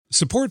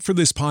Support for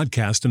this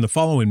podcast and the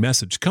following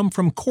message come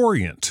from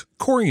Corient.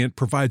 Corient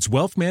provides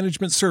wealth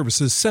management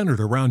services centered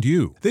around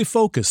you. They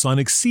focus on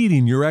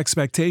exceeding your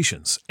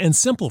expectations and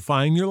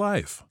simplifying your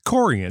life.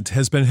 Corient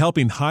has been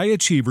helping high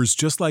achievers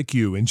just like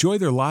you enjoy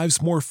their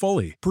lives more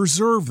fully,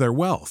 preserve their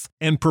wealth,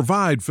 and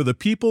provide for the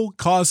people,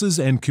 causes,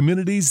 and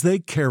communities they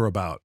care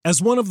about. As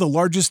one of the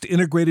largest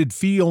integrated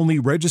fee-only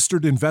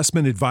registered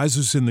investment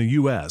advisors in the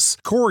U.S.,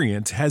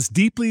 Corient has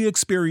deeply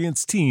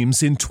experienced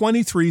teams in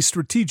 23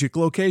 strategic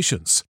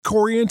locations.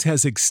 Corient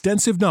has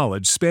extensive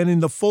knowledge spanning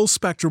the full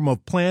spectrum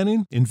of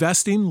planning,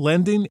 investing,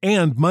 lending,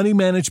 and money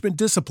management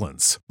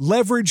disciplines.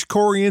 Leverage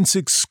Corient's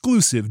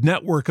exclusive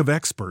network of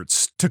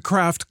experts to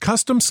craft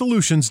custom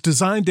solutions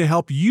designed to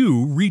help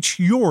you reach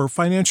your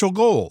financial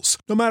goals,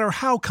 no matter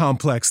how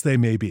complex they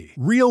may be.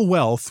 Real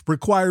wealth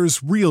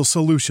requires real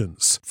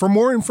solutions. For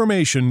more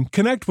information,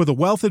 connect with a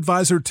wealth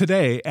advisor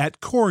today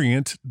at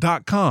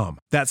Corient.com.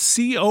 That's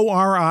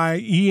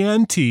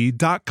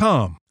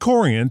Corient.com.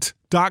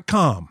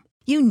 Corient.com.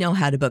 You know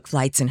how to book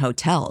flights and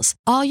hotels.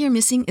 All you're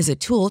missing is a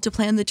tool to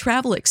plan the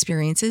travel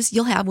experiences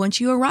you'll have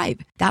once you arrive.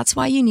 That's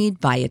why you need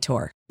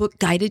Viator. Book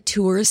guided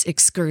tours,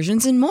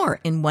 excursions, and more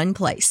in one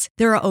place.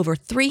 There are over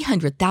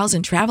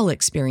 300,000 travel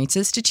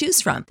experiences to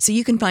choose from, so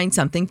you can find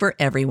something for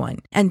everyone.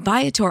 And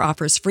Viator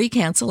offers free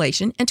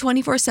cancellation and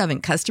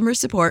 24/7 customer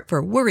support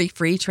for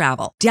worry-free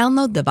travel.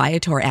 Download the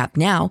Viator app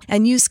now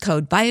and use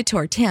code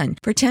Viator10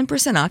 for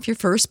 10% off your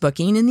first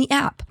booking in the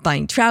app.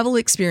 Find travel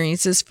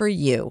experiences for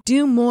you.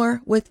 Do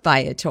more with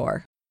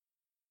Viator.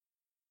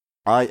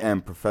 I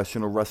am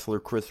professional wrestler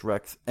Chris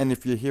Rex, and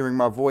if you're hearing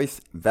my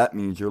voice, that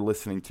means you're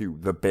listening to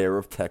the Bear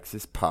of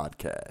Texas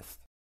podcast.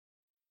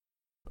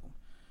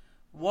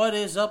 What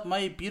is up,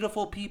 my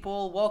beautiful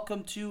people?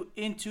 Welcome to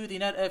Into the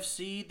Net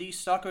FC, the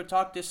soccer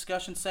talk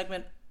discussion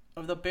segment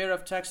of the Bear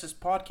of Texas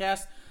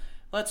podcast.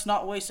 Let's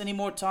not waste any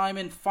more time,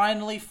 and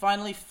finally,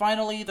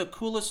 the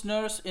coolest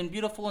nurse in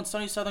beautiful and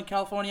sunny Southern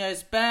California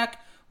is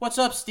back. What's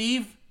up,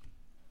 Steve?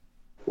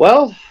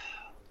 Well,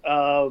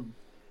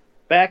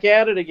 back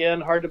at it again.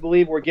 Hard to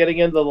believe we're getting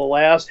into the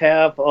last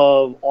half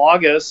of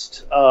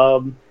August.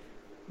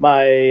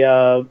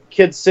 My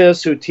kid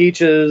sis, who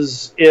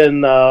teaches in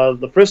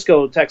the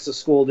Frisco, Texas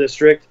school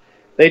district,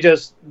 they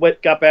just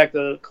got back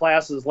to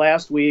classes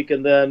last week,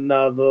 and then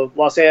the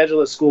Los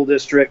Angeles school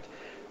district,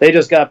 they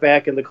just got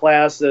back into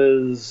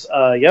classes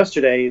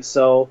yesterday.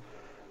 So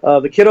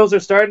the kiddos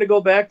are starting to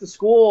go back to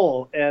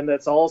school, and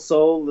it's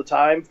also the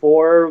time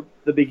for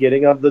the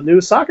beginning of the new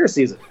soccer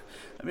season.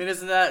 I mean,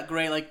 isn't that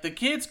great? Like, the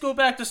kids go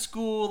back to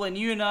school, and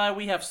you and I,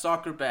 we have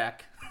soccer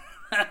back.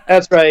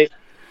 That's right.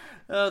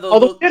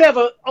 Although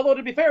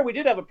to be fair, we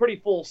did have a pretty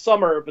full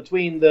summer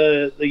between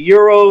the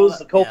Euros,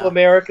 the Copa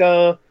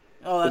America,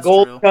 the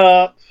Gold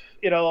Cup,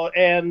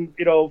 and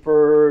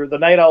for the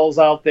Night Owls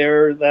out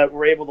there that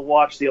were able to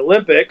watch the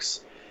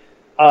Olympics.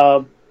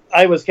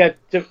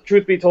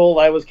 Truth be told,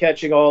 I was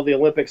catching all the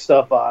Olympic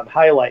stuff on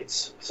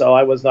highlights, so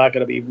I was not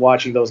going to be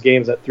watching those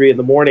games at 3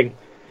 a.m.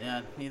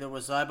 Yeah, neither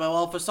was I. But,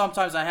 well, for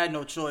sometimes I had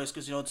no choice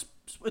because,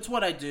 it's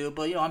what I do.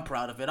 But, I'm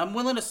proud of it. I'm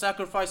willing to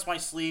sacrifice my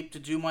sleep to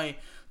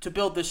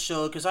build this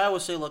show because I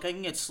always say, look, I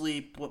can get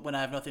sleep when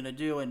I have nothing to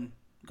do and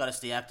got to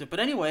stay active. But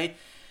anyway,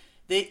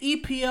 the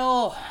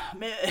EPL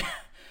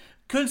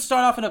couldn't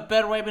start off in a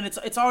better way, but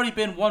it's already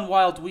been one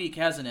wild week,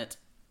 hasn't it?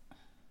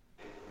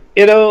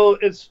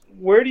 It's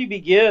where do you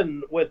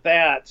begin with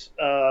that?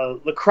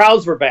 The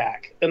crowds were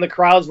back, and the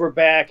crowds were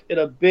back in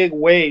a big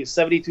way.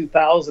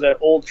 72,000 at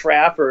Old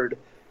Trafford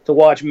to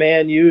watch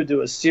Man U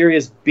do a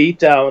serious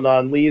beatdown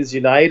on Leeds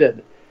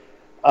United.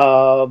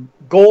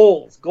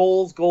 Goals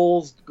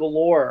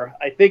galore.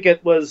 I think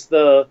it was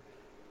the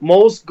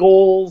most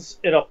goals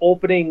in an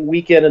opening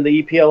weekend in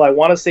the EPL, I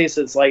want to say,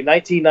 since like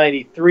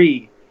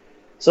 1993.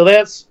 So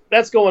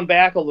that's going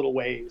back a little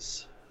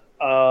ways.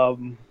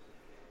 And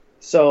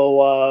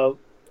the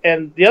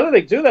other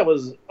thing, too, that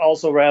was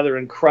also rather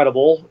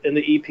incredible in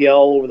the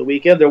EPL over the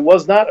weekend, there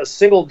was not a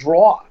single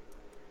draw.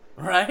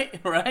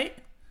 Right.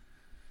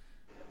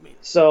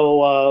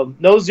 So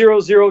no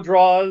 0-0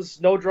 draws,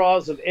 no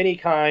draws of any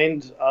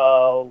kind,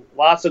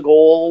 lots of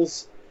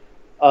goals.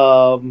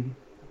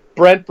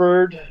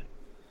 Brentford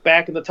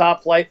back in the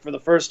top flight for the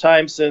first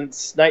time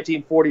since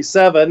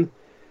 1947.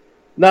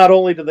 Not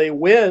only did they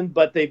win,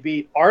 but they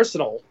beat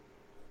Arsenal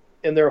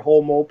in their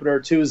home opener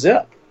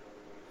 2-0.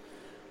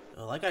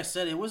 Like I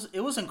said, it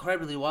was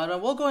incredibly wild.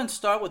 And we'll go ahead and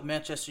start with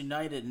Manchester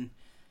United.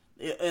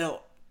 And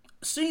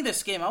seeing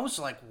this game, I was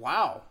like,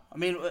 wow. I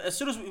mean, as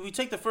soon as we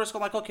take the first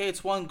goal, like, okay,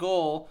 it's one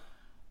goal.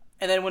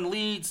 And then when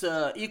Leeds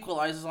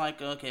equalizes,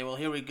 like, okay, well,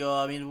 here we go.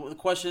 I mean, the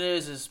question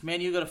is Man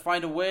U going to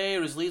find a way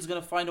or is Leeds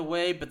going to find a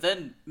way? But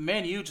then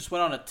Man U just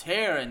went on a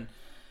tear, and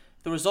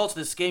the results of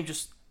this game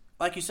just,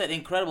 like you said,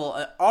 incredible.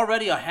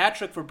 Already a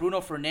hat-trick for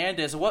Bruno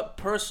Fernandes. And what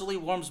personally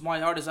warms my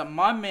heart is that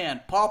my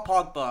man, Paul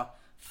Pogba,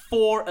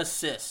 4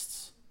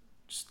 assists.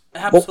 Just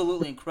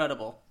absolutely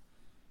incredible.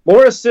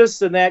 More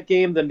assists in that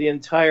game than the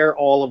entire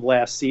all of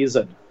last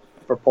season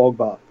for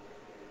Pogba.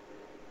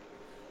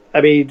 I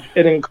mean,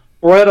 an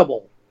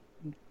incredible,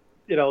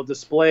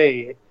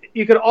 display.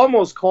 you could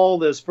almost call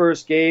this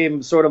first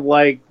game sort of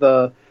like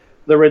the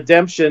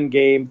redemption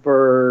game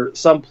for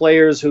some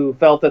players who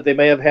felt that they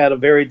may have had a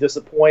very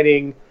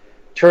disappointing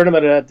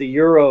tournament at the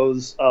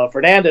Euros.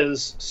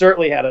 Fernandes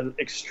certainly had an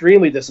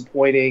extremely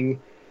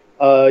disappointing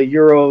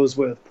Euros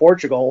with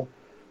Portugal.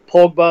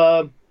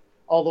 Pogba,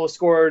 although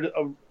scored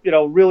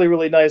a really,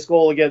 really nice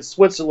goal against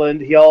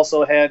Switzerland, he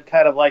also had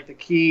kind of like the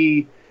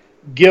key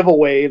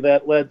giveaway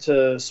that led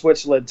to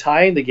Switzerland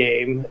tying the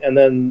game, and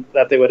then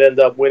that they would end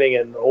up winning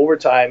in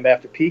overtime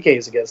after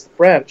PKs against the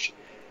French.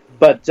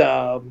 But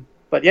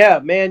yeah,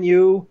 Man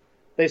U,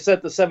 they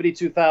sent the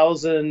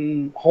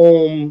 72,000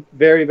 home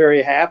very,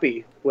 very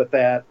happy with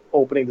that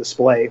opening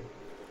display.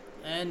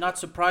 And not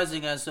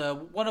surprising, as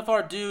one of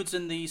our dudes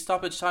in the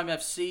Stoppage Time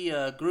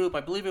FC group,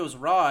 I believe it was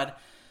Rod,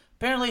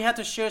 apparently had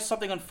to share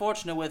something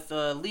unfortunate with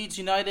Leeds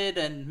United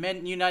and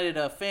Man United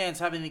fans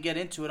having to get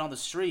into it on the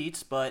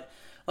streets. But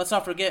let's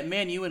not forget,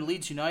 Man U and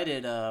Leeds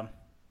United,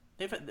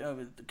 they've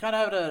kind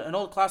of had an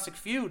old classic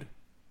feud.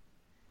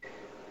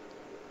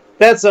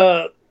 That's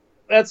a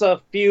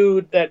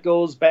feud that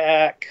goes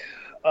back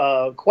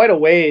quite a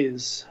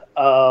ways,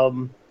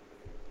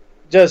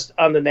 just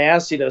on the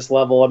nastiness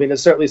level. I mean,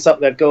 it's certainly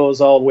something that goes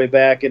all the way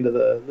back into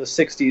the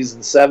 60s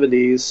and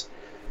 70s.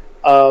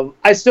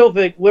 I still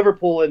think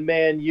Liverpool and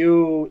Man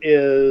U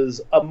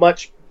is a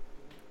much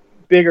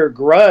bigger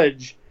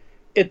grudge.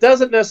 It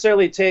doesn't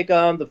necessarily take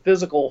on the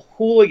physical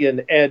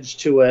hooligan edge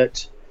to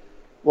it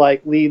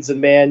like Leeds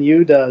and Man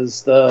U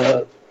does.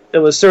 It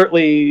was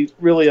certainly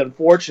really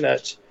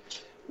unfortunate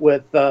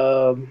with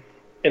the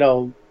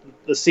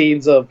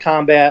scenes of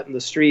combat in the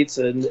streets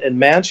in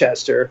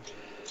Manchester,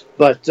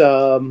 but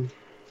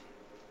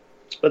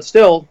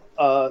still,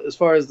 as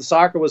far as the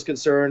soccer was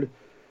concerned,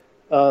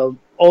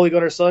 Ole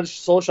Gunnar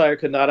Solskjaer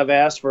could not have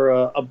asked for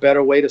a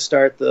better way to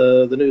start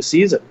the new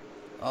season.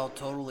 Oh,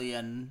 totally,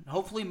 and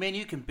hopefully Man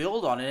U can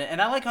build on it.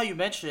 And I like how you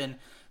mentioned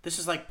this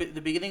is like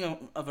the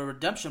beginning of a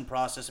redemption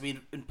process. I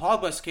mean, in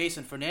Pogba's case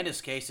and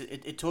Fernandes' case,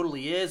 it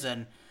totally is.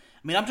 And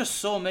I mean, I'm just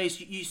so amazed.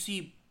 You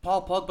see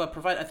Paul Pogba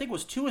provide, I think it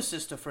was 2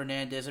 assists to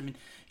Fernandes. I mean,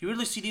 you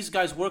really see these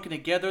guys working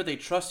together. They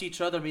trust each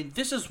other. I mean,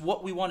 this is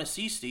what we want to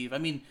see, Steve. I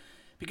mean,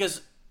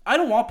 because I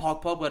don't want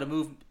Paul Pogba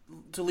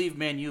to leave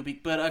Man U,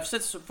 but I've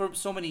said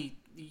so many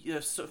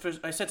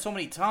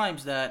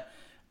times that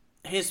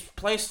his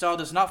play style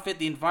does not fit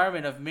the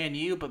environment of Man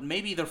U, but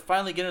maybe they're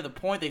finally getting to the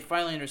point they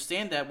finally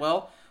understand that,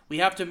 well, we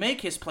have to make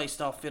his play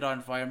style fit our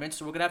environment,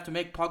 so we're going to have to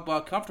make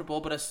Pogba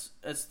comfortable, but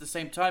at the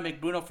same time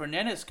make Bruno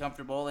Fernandes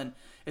comfortable, and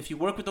if you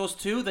work with those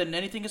two, then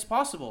anything is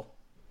possible.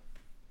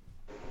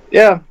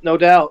 Yeah, no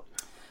doubt.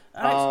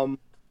 Right.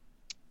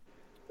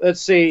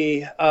 Let's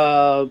see.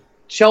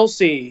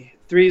 Chelsea,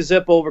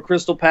 3-0 over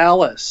Crystal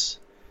Palace.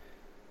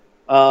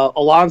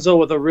 Alonso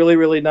with a really,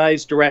 really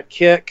nice direct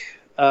kick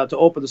to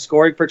open the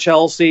scoring for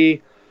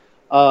Chelsea.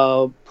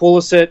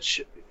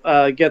 Pulisic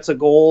gets a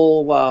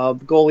goal.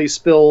 Goalie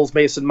spills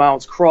Mason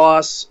Mount's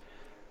cross.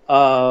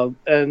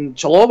 And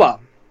Chalobah,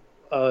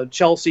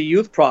 Chelsea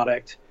youth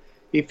product,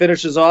 he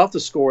finishes off the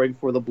scoring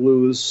for the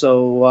Blues.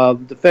 So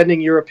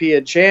defending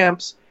European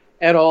champs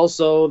and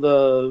also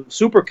the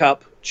Super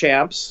Cup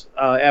champs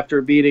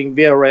after beating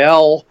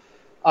Villarreal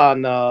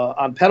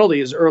on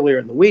penalties earlier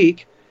in the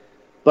week.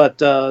 But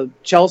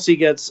Chelsea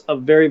gets a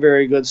very,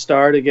 very good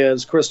start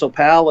against Crystal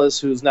Palace,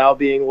 who's now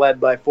being led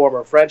by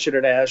former French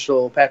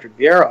international Patrick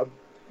Vieira.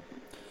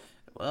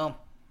 Well,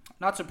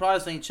 not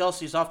surprisingly,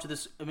 Chelsea's off to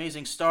this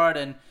amazing start.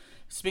 And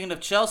speaking of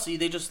Chelsea,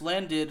 they just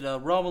landed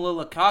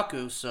Romelu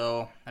Lukaku.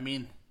 So, I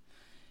mean,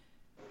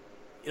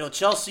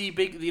 Chelsea,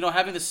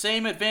 having the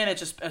same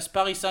advantage as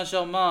Paris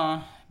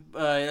Saint-Germain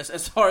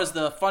as far as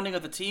the funding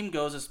of the team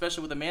goes,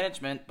 especially with the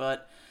management.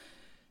 But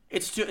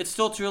it's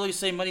still too early to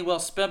say money well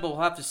spent, but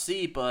we'll have to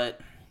see. But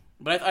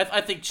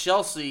I think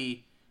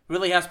Chelsea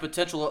really has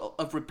potential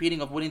of winning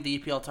the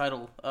EPL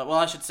title. They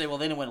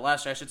didn't win it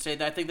last year. I should say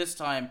that I think this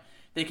time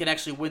they can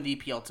actually win the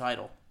EPL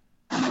title.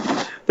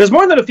 There's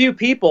more than a few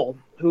people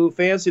who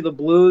fancy the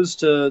Blues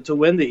to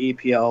win the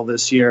EPL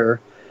this year.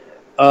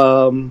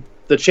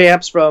 The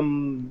champs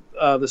from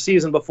the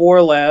season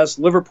before last,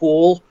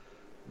 Liverpool,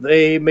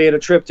 they made a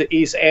trip to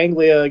East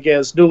Anglia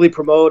against newly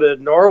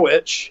promoted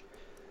Norwich.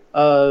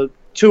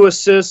 2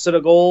 assists and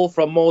a goal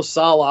from Mo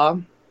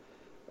Salah.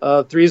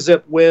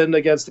 3-0 win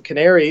against the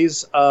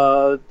Canaries.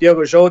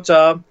 Diogo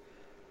Jota,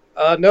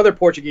 another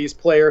Portuguese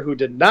player who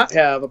did not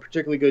have a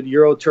particularly good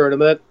Euro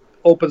tournament,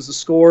 opens the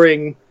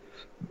scoring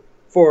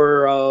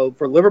for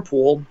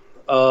Liverpool.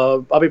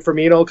 Bobby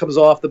Firmino comes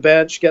off the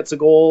bench, gets a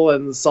goal,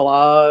 and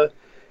Salah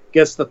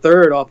gets the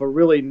third off a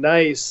really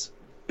nice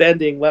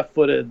bending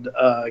left-footed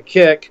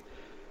kick.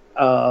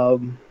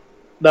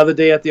 Another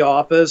day at the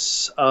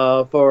office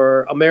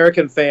for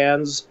American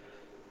fans.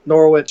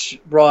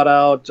 Norwich brought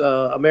out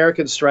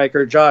American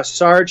striker Josh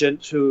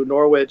Sargent, who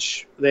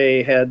Norwich,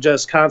 they had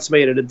just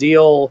consummated a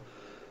deal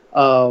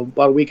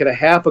about a week and a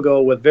half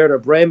ago with Werder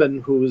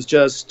bremen, who was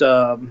just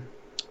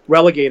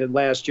relegated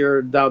last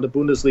year down to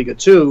Bundesliga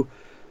 2.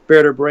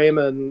 Werder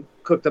Bremen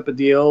cooked up a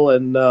deal,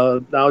 and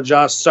now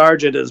Josh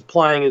Sargent is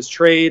plying his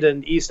trade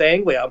in East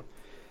Anglia.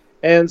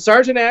 And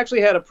Sargent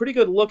actually had a pretty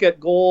good look at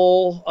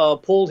goal,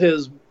 pulled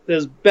his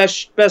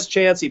best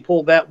chance. He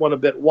pulled that one a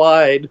bit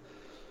wide.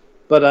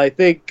 But I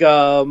think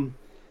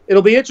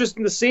it'll be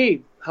interesting to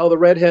see how the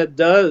Redhead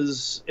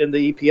does in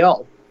the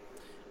EPL.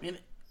 I mean,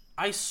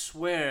 I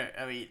swear,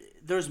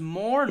 there's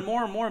more and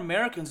more and more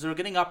Americans that are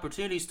getting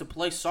opportunities to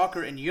play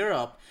soccer in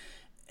Europe.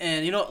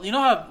 And you know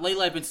how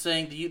lately I've been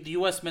saying the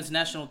U.S. men's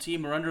national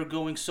team are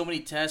undergoing so many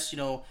tests,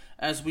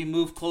 as we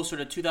move closer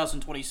to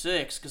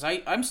 2026. Because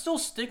I'm still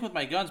sticking with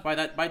my guns. By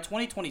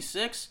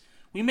 2026,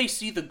 we may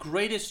see the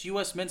greatest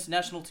U.S. men's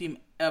national team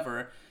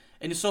ever.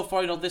 And so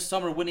far, this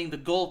summer winning the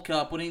Gold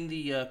Cup, winning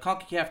the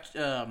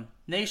CONCACAF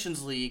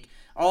Nations League,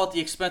 all at the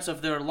expense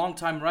of their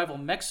longtime rival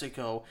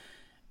Mexico.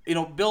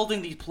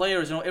 Building these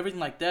players, everything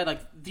like that.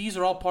 Like, these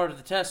are all part of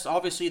the test.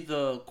 Obviously,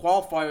 the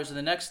qualifiers in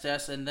the next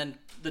test, and then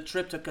the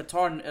trip to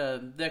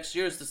Qatar next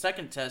year is the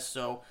second test.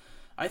 So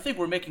I think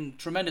we're making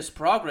tremendous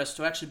progress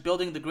to actually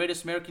building the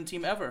greatest American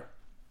team ever.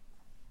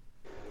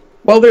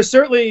 Well, there's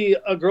certainly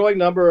a growing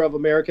number of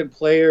American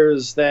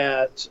players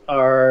that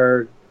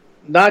are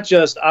not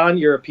just on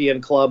European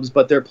clubs,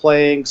 but they're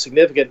playing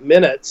significant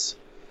minutes.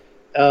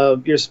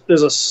 There's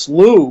a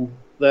slew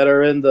that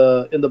are in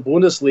the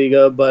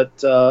Bundesliga, but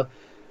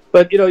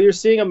you're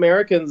seeing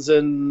Americans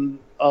in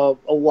a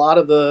lot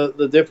of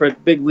the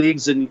different big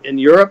leagues in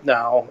Europe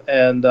now.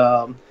 And,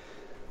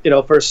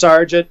 for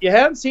Sargent, you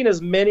haven't seen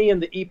as many in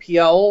the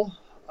EPL,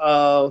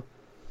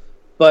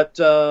 but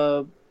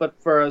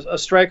for a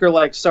striker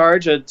like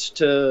Sargent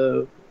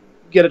to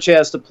get a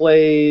chance to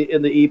play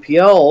in the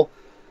EPL,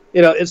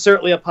 it's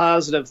certainly a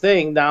positive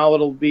thing. Now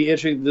it'll be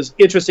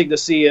interesting to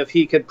see if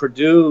he can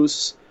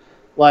produce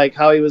like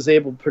how he was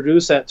able to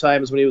produce at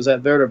times when he was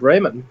at Werder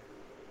Bremen.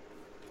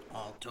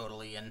 Oh,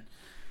 totally. And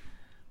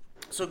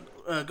so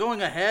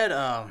going ahead,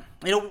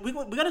 we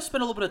got to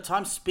spend a little bit of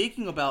time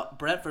speaking about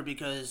Brentford,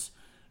 because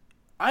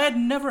I had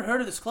never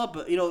heard of this club,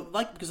 but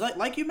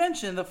like you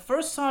mentioned, the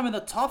first time in the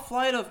top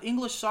flight of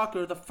English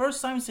soccer, the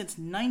first time since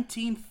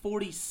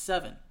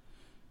 1947,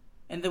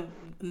 and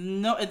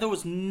there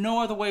was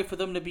no other way for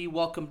them to be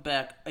welcomed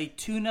back. A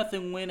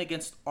 2-0 win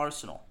against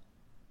Arsenal.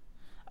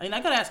 I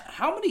gotta ask,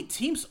 how many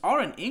teams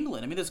are in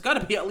England? There's got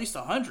to be at least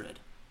 100.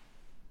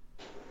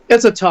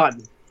 It's a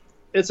ton.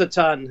 It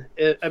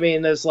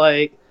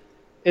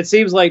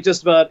seems like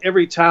just about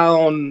every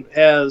town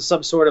has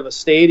some sort of a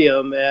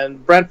stadium,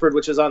 and Brentford,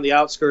 which is on the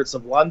outskirts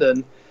of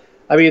London,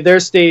 their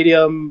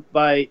stadium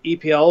by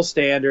EPL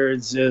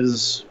standards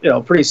is,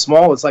 pretty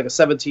small. It's like a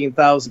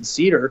 17,000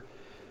 seater,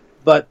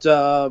 but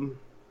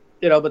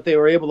they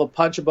were able to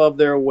punch above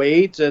their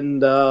weight,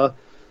 and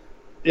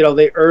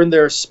they earned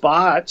their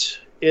spot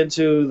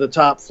into the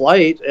top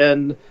flight,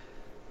 and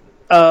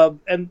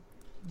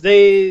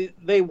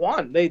they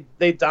won.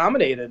 They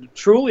dominated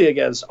truly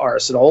against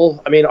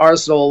Arsenal.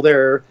 Arsenal,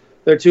 their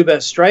two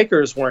best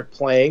strikers weren't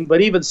playing,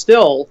 but even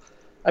still,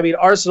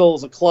 Arsenal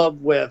is a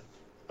club with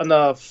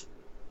enough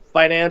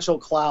financial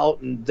clout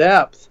and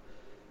depth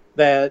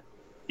that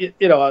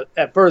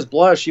at first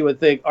blush you would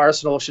think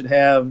Arsenal should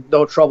have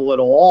no trouble at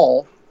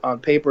all on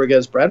paper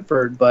against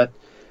Brentford. But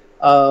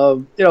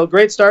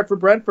great start for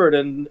Brentford,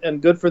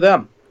 and good for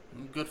them.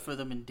 Good for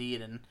them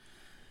indeed. And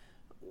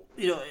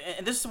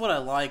and this is what I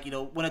like,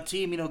 when a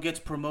team, gets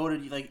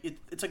promoted,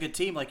 it's like a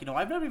team,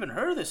 I've never even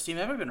heard of this team.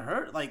 I've never even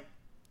heard,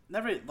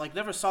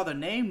 never saw their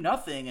name,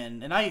 nothing.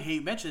 And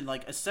you mentioned,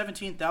 a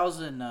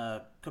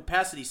 17,000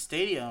 capacity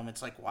stadium.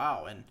 It's like,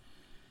 wow. And,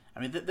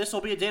 this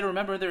will be a day to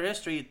remember in their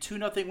history, a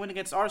 2-0 win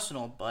against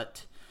Arsenal.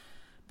 But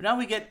now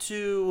we get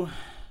to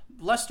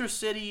Leicester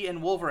City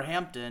and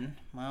Wolverhampton.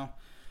 Well,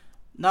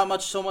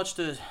 not so much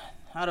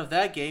out of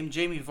that game.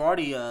 Jamie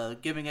Vardy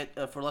giving it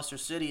for Leicester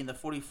City in the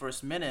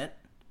 41st minute.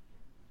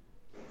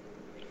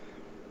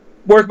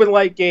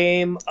 Workmanlike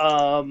game.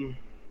 Adama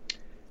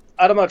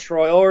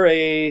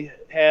Traore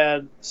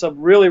had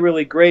some really,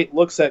 really great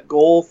looks at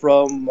goal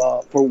for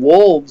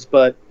Wolves,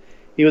 but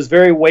he was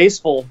very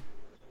wasteful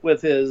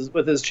with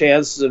his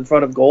chances in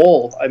front of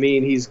goal.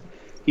 He's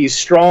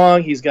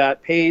strong, he's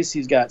got pace,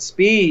 he's got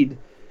speed,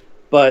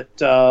 but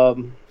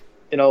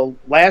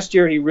last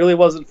year he really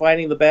wasn't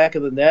finding the back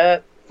of the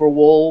net for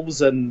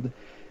Wolves, and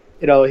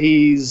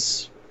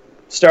he's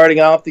starting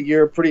off the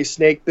year pretty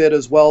snake bit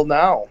as well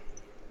now.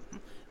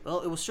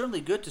 Well, it was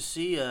certainly good to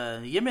see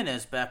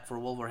Jimenez back for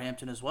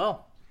Wolverhampton as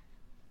well.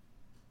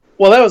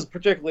 Well, that was a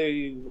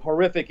particularly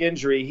horrific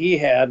injury he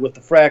had with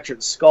the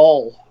fractured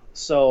skull.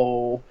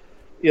 So,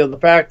 the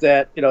fact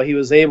that, he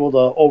was able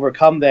to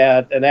overcome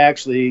that and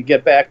actually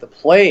get back to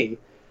play,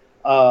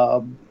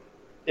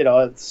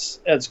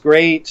 it's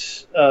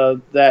great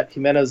that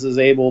Jimenez is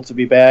able to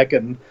be back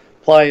and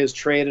ply his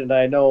trade. And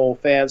I know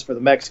fans for the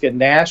Mexican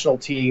national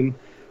team,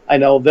 I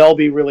know they'll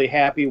be really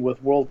happy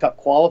with World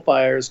Cup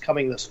qualifiers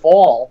coming this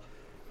fall.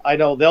 I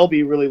know they'll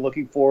be really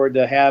looking forward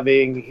to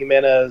having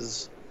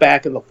Jimenez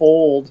back in the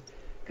fold,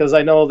 because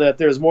I know that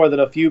there's more than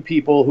a few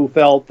people who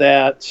felt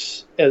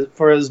that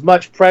for as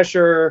much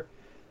pressure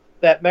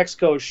that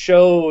Mexico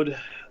showed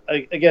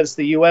against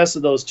the U.S.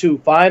 in those two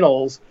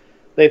finals,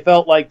 they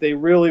felt like they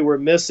really were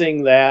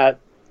missing that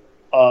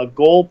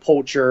goal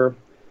poacher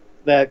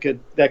that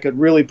could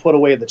really put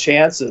away the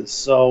chances.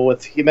 So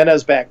with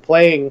Jimenez back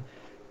playing,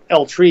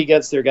 El Tri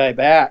gets their guy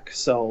back.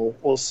 So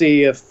we'll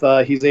see if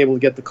he's able to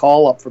get the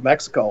call up for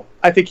Mexico.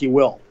 I think he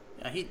will.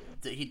 Yeah,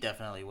 he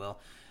definitely will.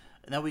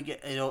 And then we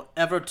get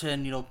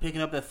Everton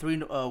picking up a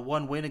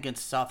 3-1 win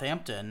against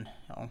Southampton.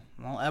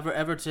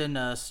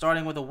 Everton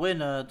starting with a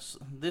win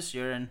this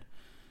year, and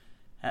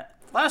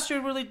last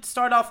year really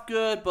started off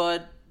good,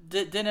 but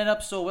didn't end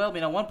up so well. I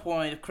mean, at one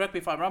point, correct me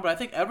if I'm wrong, but I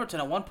think Everton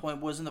at one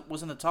point was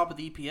in the top of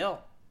the EPL.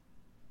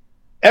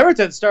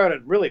 Everton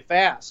started really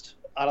fast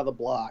out of the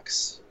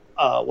blocks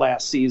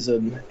last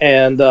season,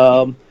 and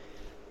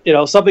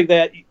something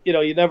that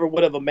you never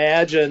would have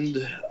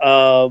imagined.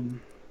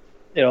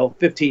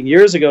 15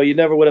 years ago, you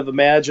never would have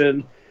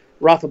imagined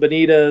Rafa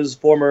Benitez,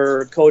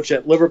 former coach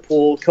at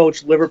Liverpool,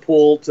 coached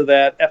Liverpool to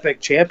that epic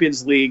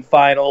Champions League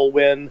final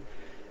win,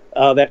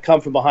 that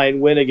come from behind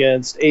win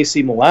against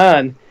AC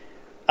Milan.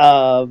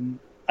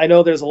 I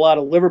know there's a lot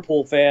of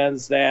Liverpool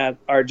fans that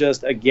are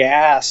just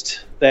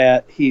aghast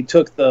that he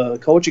took the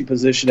coaching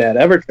position at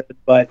Everton.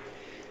 But,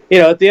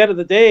 at the end of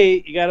the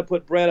day, you got to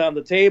put bread on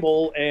the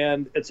table,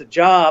 and it's a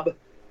job.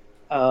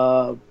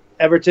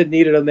 Everton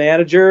needed a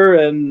manager,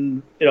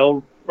 and,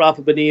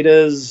 Rafa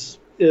Benitez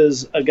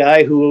is a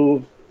guy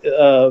who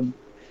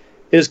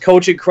his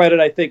coaching credit,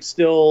 I think,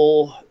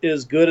 still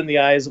is good in the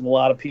eyes of a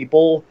lot of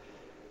people.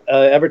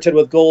 Everton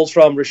with goals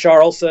from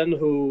Richarlison,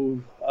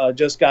 who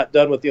just got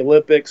done with the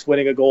Olympics,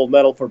 winning a gold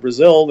medal for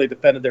Brazil. They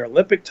defended their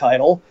Olympic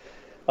title.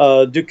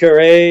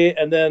 Ducouré,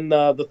 and then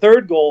the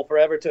third goal for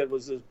Everton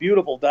was this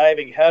beautiful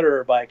diving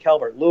header by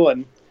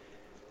Calvert-Lewin.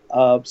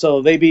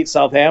 So they beat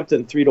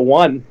Southampton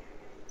 3-1.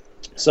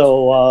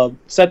 So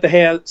set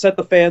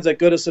the fans at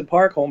Goodison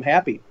Park home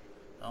happy.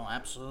 Oh,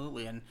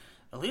 absolutely. And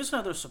at least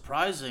another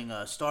surprising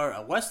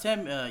start. West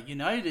Ham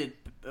United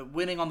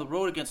winning on the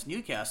road against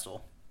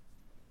Newcastle.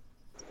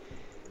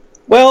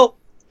 Well,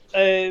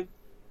 David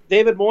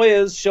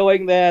Moyes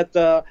showing that,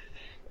 the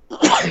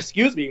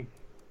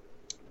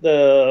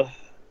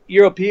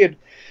European,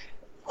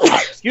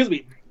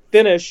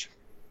 finish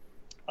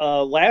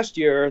last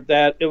year,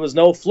 that it was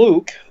no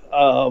fluke.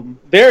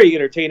 Very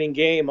entertaining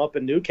game up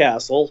in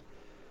Newcastle.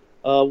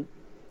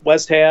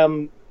 West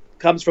Ham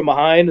comes from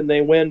behind and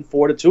they win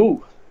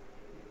 4-2.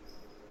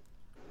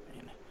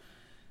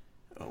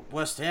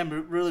 West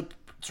Ham really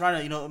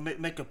trying to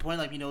make a point,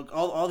 like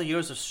all the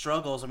years of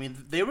struggles. I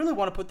mean, they really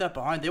want to put that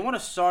behind. They want to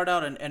start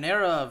out an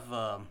era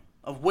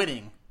of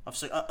winning,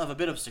 of a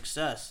bit of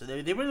success.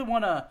 They really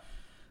want to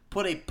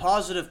put a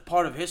positive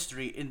part of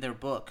history in their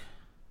book.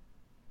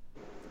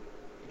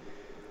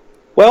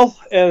 Well,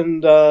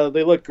 and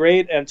they look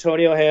great.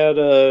 Antonio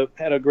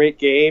had a great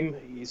game.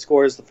 He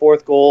scores the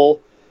fourth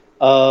goal,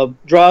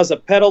 draws a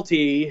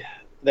penalty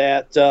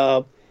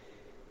that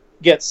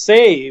gets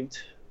saved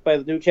by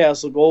the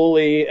Newcastle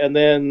goalie, and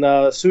then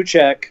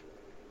Souček,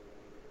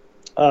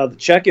 the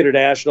Czech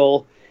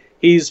international,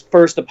 he's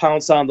first to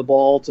pounce on the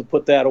ball to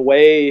put that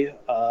away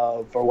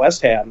for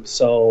West Ham.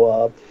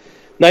 So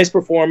nice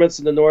performance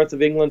in the north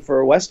of England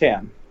for West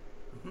Ham.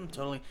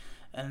 Totally.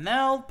 And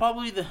now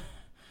probably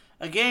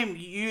a game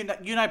you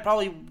and I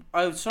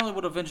certainly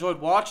would have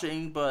enjoyed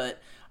watching,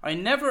 but I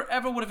never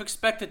ever would have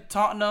expected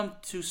Tottenham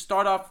to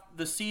start off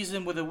the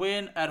season with a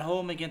win at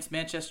home against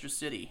Manchester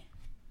City.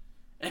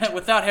 And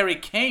without Harry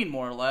Kane,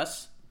 more or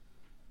less.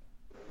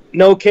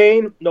 No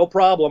Kane, no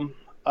problem.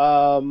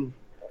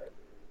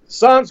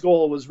 Son's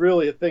goal was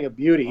really a thing of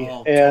beauty.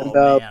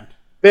 Man.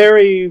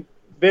 Very,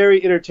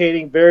 very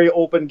entertaining, very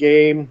open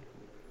game.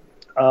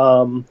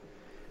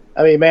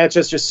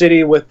 Manchester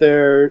City, with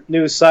their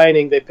new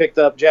signing, they picked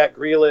up Jack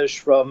Grealish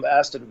from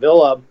Aston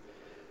Villa,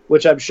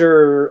 which I'm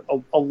sure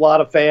a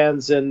lot of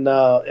fans in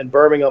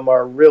Birmingham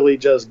are really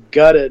just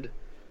gutted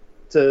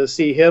to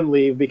see him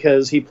leave,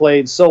 because he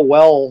played so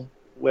well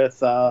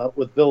with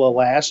Villa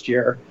last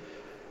year.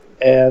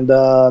 And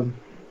I'm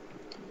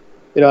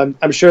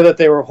sure that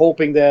they were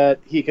hoping that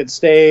he could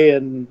stay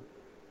and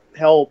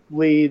help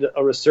lead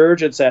a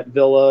resurgence at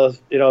Villa,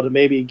 to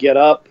maybe get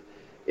up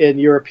in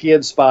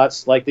European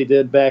spots like they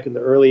did back in the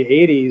early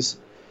 80s.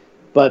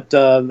 But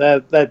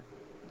that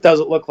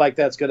doesn't look like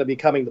that's going to be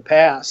coming to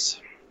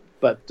pass.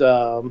 But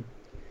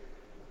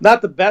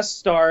not the best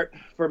start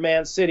for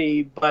Man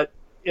City, but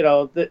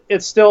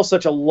it's still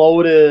such a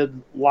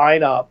loaded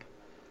lineup.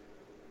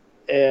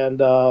 And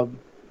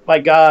my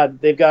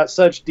God, they've got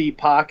such deep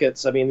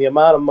pockets. I mean, the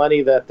amount of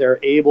money that they're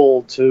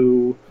able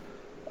to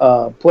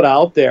put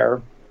out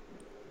there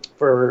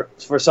for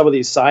some of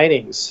these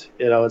signings,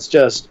 it's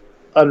just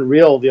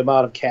unreal, the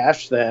amount of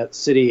cash that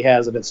City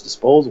has at its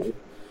disposal.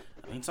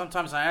 I mean,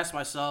 sometimes I ask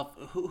myself,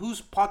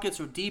 whose pockets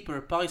are deeper,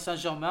 Paris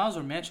Saint-Germain's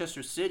or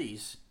Manchester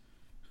City's?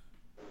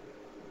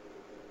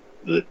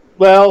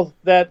 Well,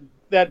 that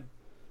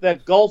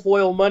Gulf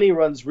oil money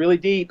runs really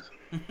deep.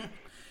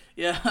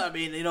 Yeah, I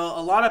mean,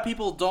 a lot of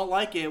people don't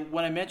like it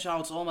when I mention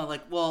how it's all. I'm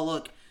like, well,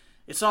 look,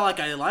 it's not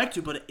like I like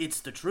to, but it's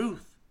the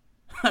truth.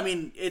 I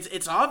mean,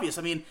 it's obvious.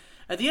 I mean,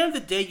 at the end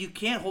of the day, you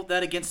can't hold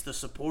that against the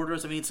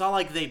supporters. I mean, it's not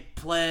like they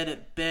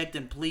begged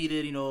and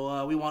pleaded,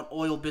 we want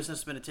oil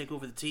businessmen to take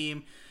over the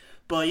team.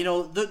 But,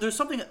 there's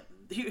something...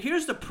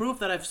 Here's the proof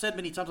that I've said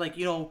many times. Like,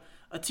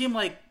 a team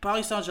like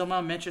Paris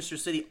Saint-Germain, Manchester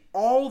City,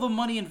 all the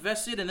money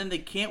invested, and then they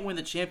can't win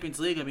the Champions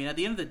League. I mean, at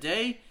the end of the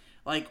day,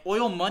 like,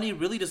 oil money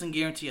really doesn't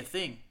guarantee a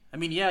thing. I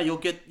mean, yeah,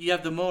 you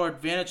have the more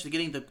advantage to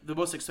getting the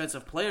most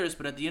expensive players,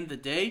 but at the end of the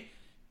day,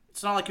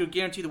 it's not like you're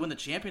guaranteed to win the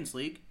Champions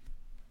League.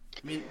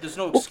 I mean, there's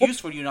no excuse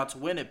for you not to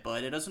win it,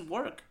 but it doesn't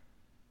work.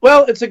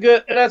 Well, that's a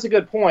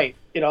good point.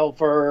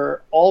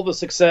 For all the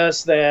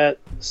success that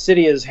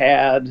City has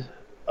had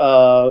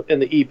in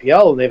the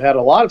EPL, and they've had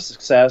a lot of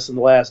success in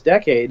the last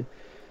decade.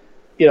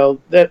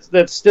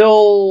 That's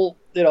still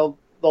the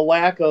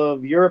lack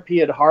of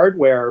European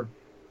hardware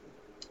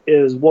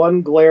is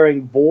one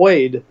glaring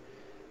void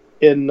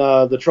in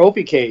the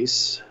trophy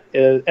case,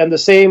 and the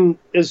same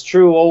is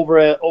true over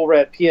at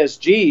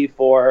PSG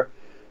for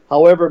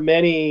however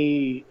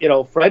many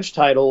French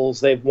titles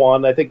they've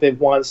won. I think they've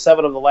won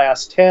 7 of the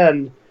last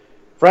 10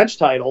 French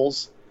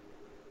titles.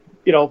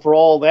 For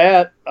all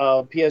that,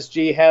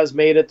 PSG has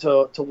made it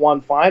to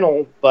one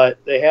final, but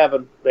they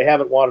haven't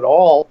won it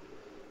all.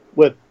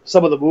 With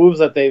some of the moves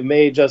that they've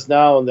made just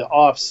now in the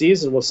off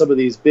season, with some of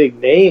these big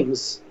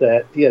names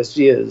that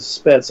PSG has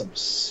spent some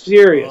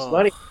serious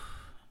money.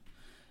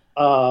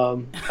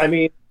 I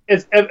mean,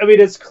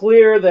 it's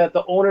clear that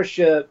the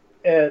ownership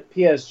at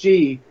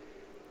PSG,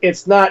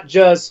 it's not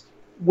just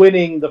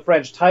winning the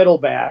French title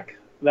back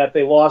that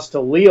they lost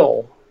to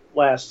Lille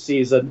last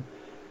season.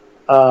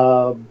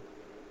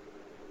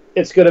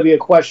 It's going to be a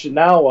question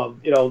now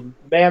of,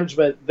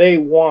 management. They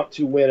want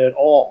to win it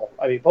all.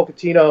 I mean,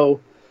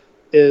 Pochettino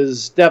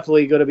is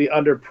definitely going to be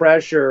under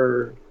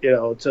pressure,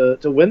 to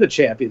win the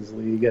Champions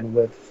League, and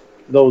with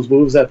those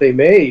moves that they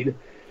made,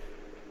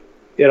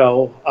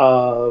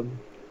 on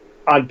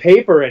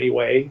paper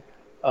anyway,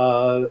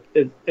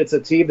 it's a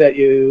team that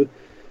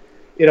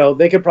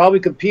they could probably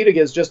compete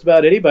against just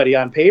about anybody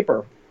on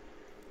paper.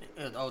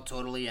 Oh,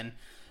 totally. And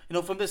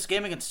from this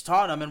game against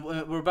Tottenham, and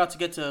we're about to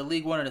get to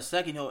League One in a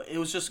second. It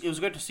was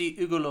great to see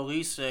Hugo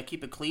Lloris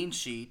keep a clean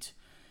sheet.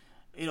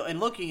 And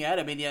looking at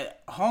it, I mean, yeah,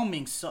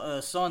 Heung-min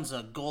Son's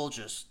a goal,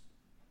 just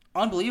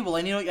unbelievable.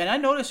 And and I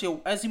noticed,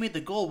 as he made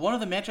the goal, one of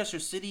the Manchester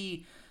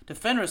City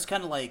defenders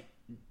kind of like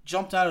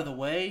jumped out of the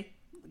way,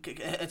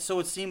 and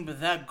so it seemed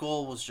that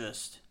goal was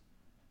just.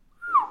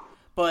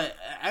 But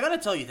I gotta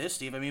tell you this,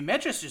 Steve. I mean,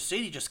 Manchester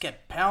City just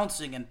kept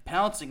pouncing and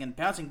pouncing and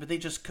pouncing, but they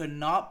just could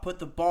not put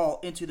the ball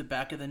into the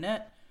back of the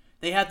net.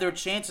 They had their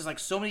chances, like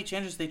so many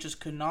chances, they just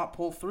could not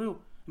pull through.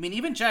 I mean,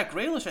 even Jack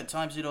Grealish at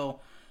times,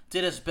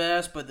 did his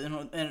best, but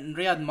and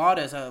Riyad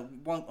Mahrez at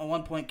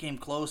one point came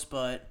close,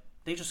 but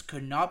they just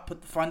could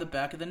not find the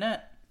back of the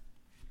net.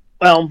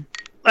 Well,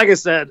 like I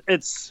said,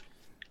 it's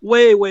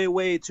way, way,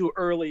 way too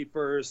early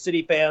for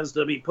City fans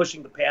to be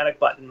pushing the panic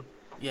button.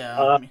 Yeah,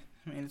 I mean,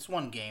 it's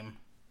one game.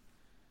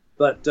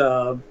 But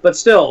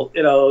still,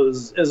 it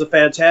was a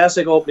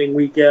fantastic opening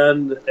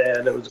weekend,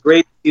 and it was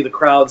great to see the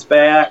crowds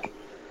back,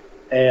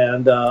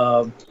 and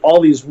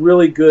all these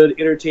really good,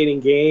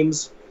 entertaining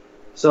games.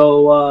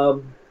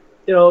 So,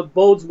 it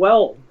bodes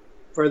well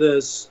for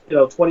this,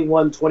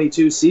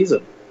 21-22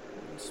 season.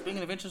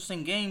 Speaking of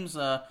interesting games,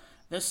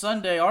 this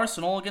Sunday,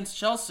 Arsenal against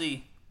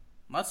Chelsea.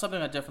 That's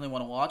something I definitely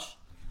want to watch.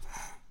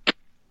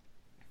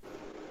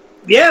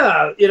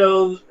 Yeah,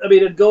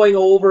 going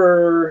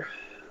over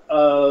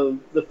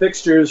the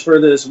fixtures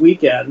for this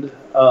weekend,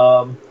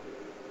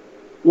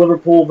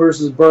 Liverpool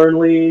versus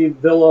Burnley,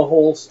 Villa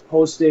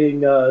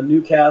hosting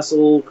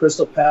Newcastle,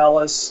 Crystal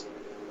Palace.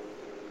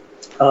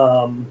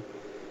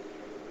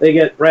 They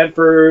get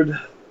Brentford,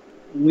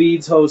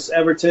 Leeds hosts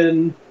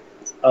Everton,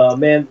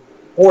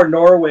 poor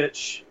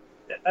Norwich.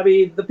 I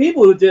mean, the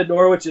people who did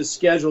Norwich's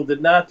schedule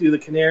did not do the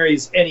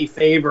Canaries any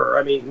favor.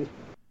 I mean,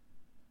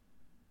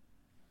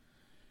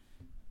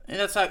 and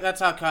that's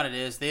how kind it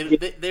is. They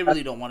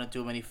really don't want to do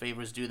them any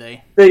favors, do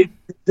they? They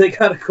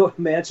got to go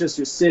to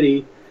Manchester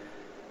City.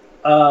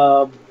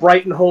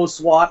 Brighton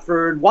hosts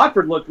Watford.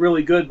 Watford looked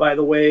really good, by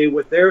the way,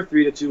 with their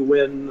 3-2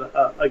 win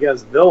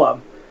against Villa.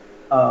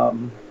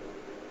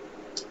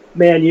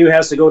 Man U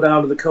has to go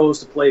down to the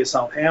coast to play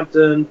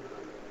Southampton.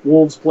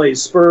 Wolves play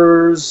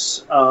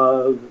Spurs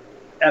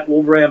at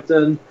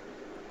Wolverhampton.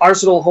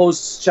 Arsenal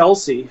hosts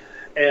Chelsea,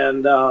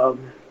 and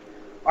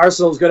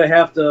Arsenal's going to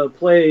have to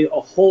play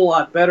a whole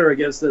lot better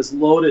against this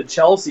loaded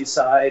Chelsea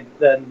side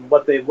than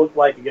what they looked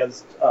like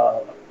against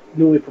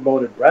newly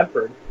promoted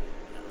Brentford.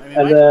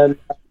 I mean,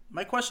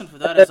 my question for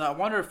that is, I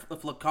wonder if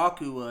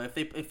Lukaku,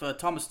 if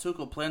Thomas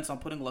Tuchel plans on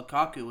putting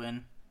Lukaku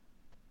in.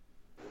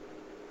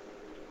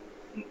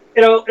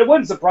 It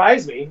wouldn't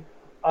surprise me.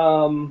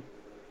 And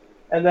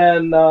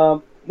then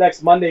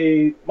next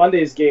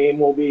Monday's game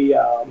will be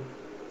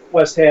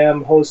West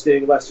Ham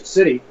hosting Leicester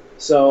City.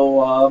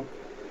 So,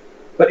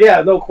 but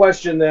yeah, no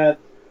question that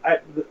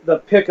the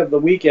pick of the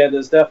weekend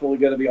is definitely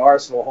going to be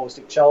Arsenal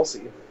hosting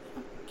Chelsea.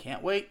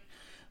 Can't wait.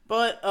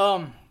 But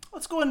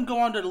let's go ahead and go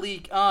on to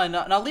League One.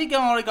 Now League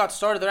One already got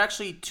started. They're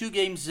actually 2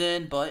 games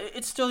in, but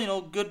it's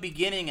still good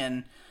beginning,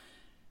 and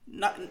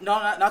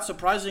not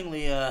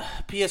surprisingly,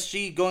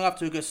 PSG going off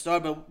to a good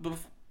start.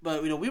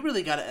 But we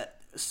really got to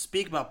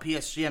speak about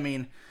PSG. I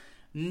mean,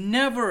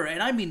 never,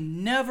 and I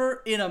mean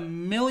never in a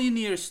million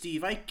years,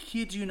 Steve, I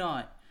kid you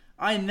not,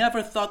 I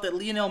never thought that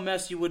Lionel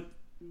Messi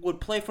would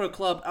play for a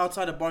club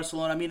outside of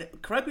Barcelona. I mean,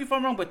 correct me if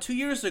I'm wrong, but 2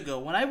 years ago,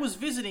 when I was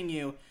visiting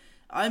you,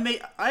 I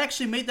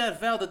actually made that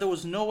vow that there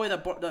was no way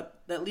that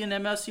Lionel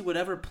Messi would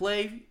ever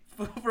play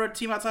for a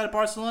team outside of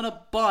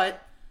Barcelona,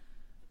 but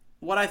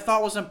what I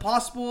thought was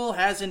impossible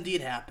has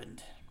indeed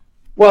happened.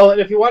 Well,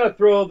 and if you want to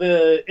throw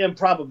the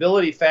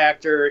improbability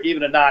factor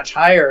even a notch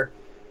higher,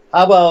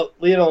 how about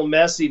Lionel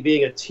Messi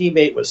being a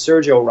teammate with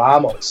Sergio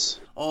Ramos?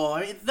 Oh,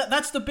 I mean,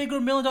 that's the bigger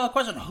 $1 million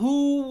question.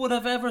 Who would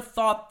have ever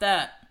thought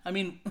that? I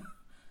mean,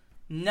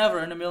 never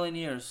in a million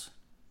years.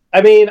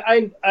 I mean,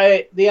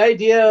 I the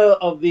idea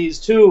of these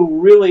two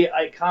really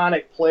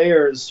iconic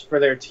players for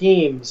their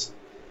teams,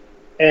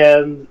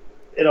 and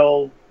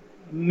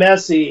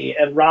Messi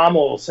and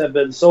Ramos have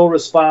been so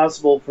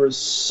responsible for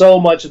so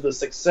much of the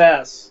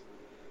success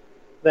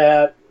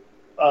that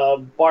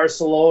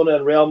Barcelona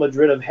and Real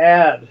Madrid have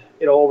had,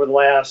 over the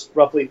last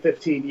roughly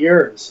 15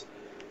 years.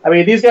 I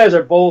mean, these guys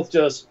are both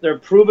they're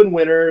proven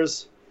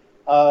winners.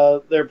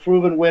 They're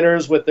proven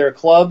winners with their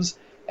clubs.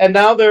 And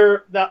now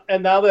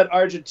that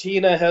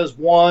Argentina has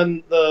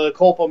won the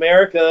Copa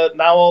America,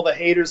 now all the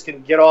haters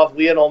can get off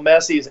Lionel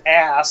Messi's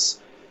ass.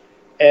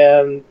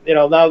 And,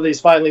 now that he's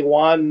finally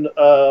won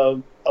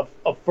a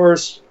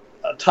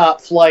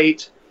top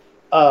flight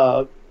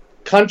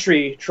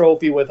country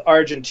trophy with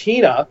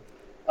Argentina,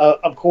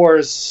 of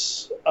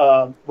course,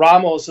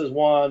 Ramos has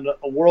won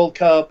a World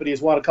Cup and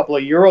he's won a couple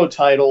of Euro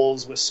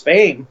titles with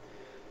Spain.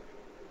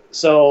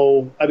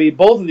 So, I mean,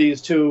 both of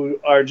these two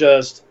are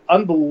just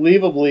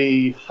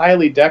unbelievably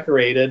highly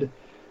decorated.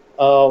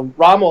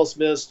 Ramos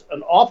missed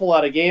an awful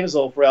lot of games,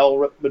 though, for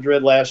Real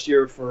Madrid last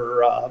year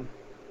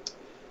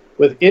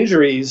with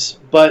injuries.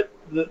 But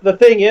the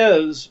thing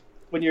is,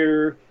 when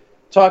you're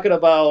talking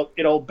about,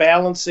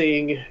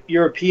 balancing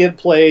European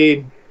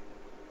play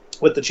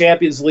with the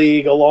Champions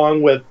League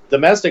along with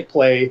domestic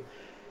play,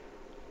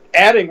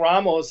 adding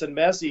Ramos and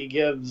Messi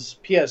gives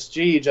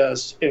PSG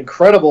just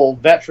incredible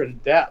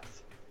veteran depth.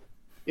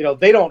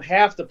 They don't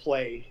have to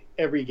play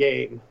every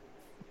game,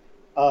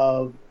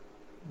 but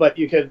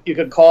you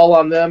could call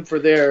on them for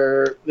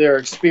their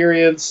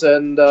experience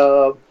and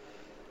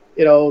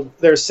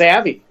their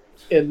savvy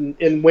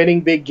in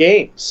winning big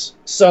games.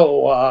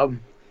 So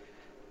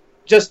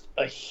just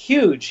a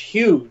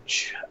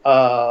huge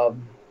off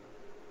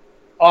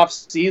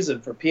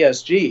season for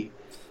PSG.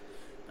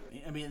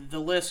 I mean, the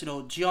list,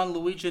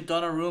 Gianluigi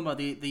Donnarumma,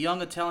 the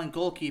young Italian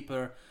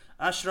goalkeeper,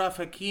 Achraf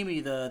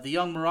Hakimi, the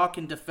young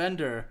Moroccan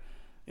defender,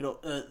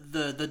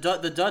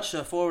 the Dutch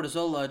forward as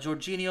well,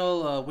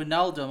 Jorginho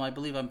Wijnaldum, I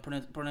believe I'm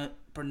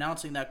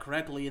pronouncing that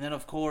correctly, and then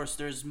of course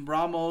there's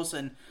Ramos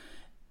and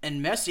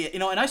Messi.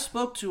 And I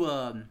spoke to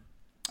a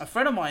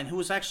friend of mine who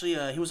was actually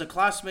he was a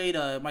classmate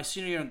my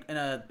senior year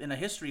in a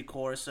history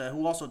course,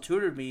 who also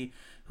tutored me,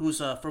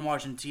 who's from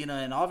Argentina,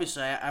 and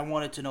obviously I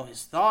wanted to know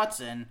his thoughts,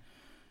 and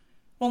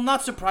well,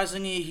 not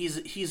surprisingly,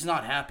 he's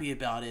not happy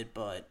about it,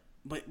 but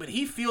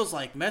he feels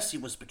like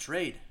Messi was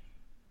betrayed.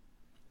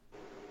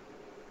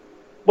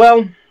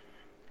 Well,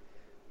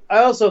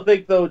 I also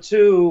think, though,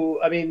 too,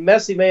 I mean,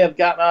 Messi may have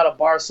gotten out of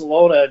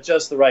Barcelona at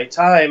just the right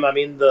time. I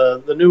mean,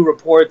 the new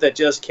report that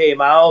just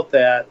came out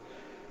that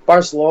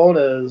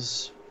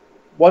Barcelona's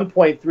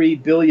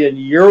 1.3 billion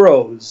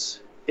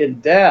euros in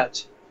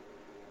debt,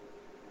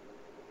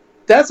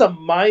 that's a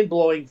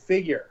mind-blowing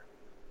figure.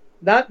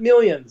 Not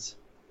millions,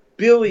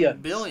 billions.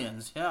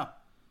 Billions, yeah.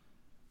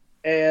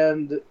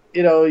 And,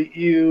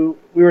 we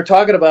were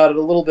talking about it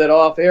a little bit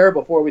off air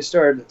before we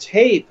started the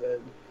tape,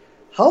 and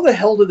how the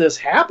hell did this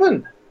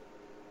happen?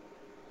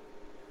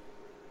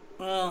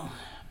 Well,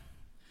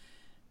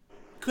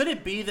 could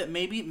it be that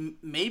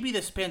maybe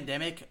this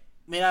pandemic?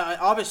 I mean,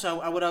 obviously,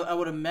 I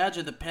would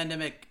imagine the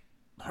pandemic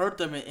hurt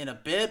them in a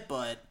bit,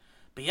 but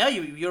yeah,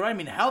 you're right. I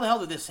mean, how the hell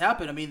did this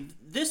happen? I mean,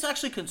 this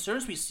actually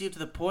concerns me, Steve, to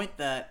the point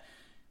that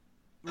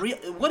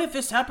what if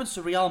this happens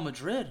to Real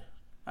Madrid?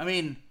 I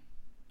mean,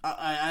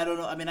 I don't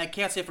know. I mean, I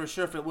can't say for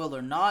sure if it will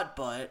or not,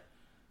 but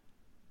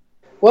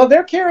well,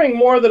 they're carrying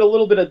more than a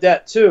little bit of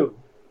debt too.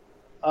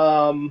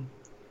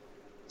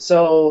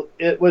 So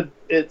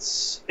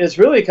it's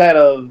really kind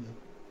of,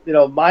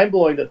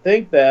 mind-blowing to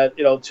think that,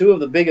 two of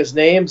the biggest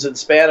names in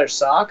Spanish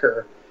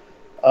soccer,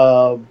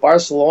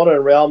 Barcelona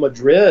and Real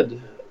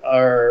Madrid,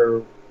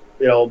 are,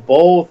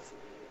 both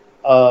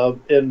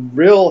in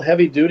real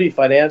heavy-duty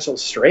financial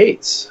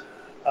straits.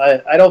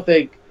 I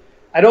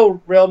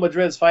know Real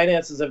Madrid's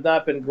finances have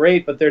not been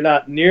great, but they're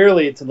not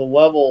nearly to the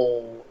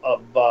level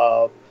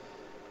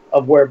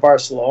of where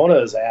Barcelona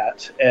is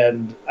at.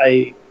 And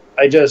I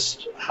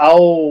just,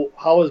 how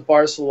is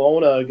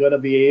Barcelona going to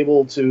be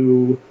able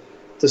to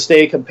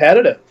stay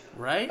competitive?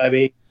 Right. I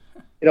mean,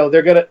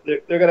 they're gonna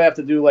have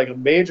to do like a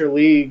major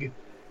league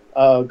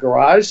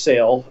garage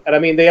sale. And I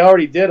mean, they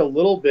already did a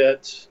little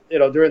bit,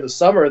 during the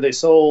summer. They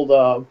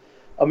sold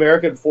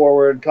American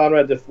forward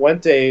Conrad de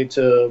Fuente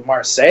to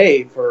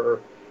Marseille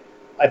for,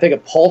 I think, a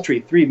paltry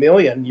 3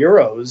 million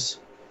euros,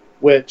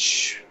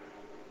 which,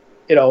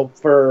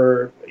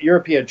 for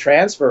European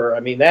transfer, I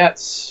mean,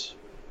 that's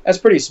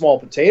pretty small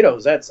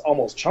potatoes. That's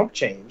almost chump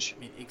change. I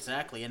mean,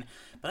 exactly.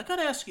 But I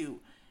gotta ask you,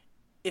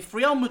 if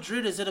Real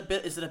Madrid is in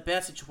a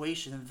bad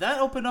situation,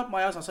 that opened up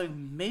my eyes. I was like,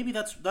 maybe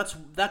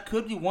that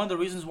could be one of the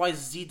reasons why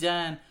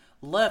Zidane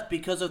left,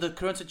 because of the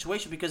current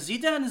situation. Because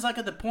Zidane is like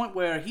at the point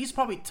where he's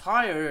probably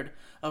tired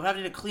of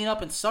having to clean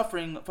up and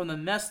suffering from the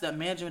mess that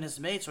management has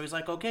made. So he's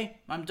like, okay,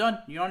 I'm done.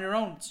 You're on your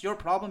own. It's your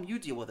problem. You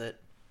deal with it.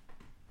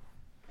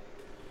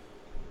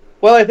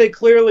 Well, I think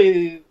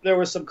clearly there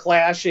was some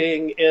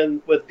clashing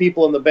with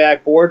people in the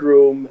back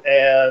boardroom,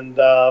 and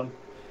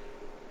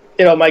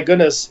my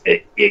goodness,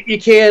 you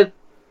can't.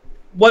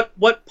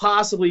 What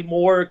possibly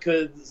more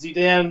could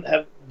Zidane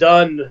have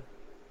done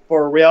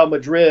for Real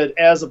Madrid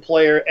as a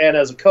player and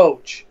as a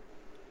coach?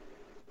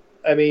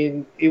 I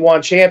mean, he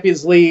won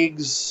Champions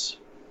Leagues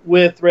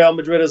with Real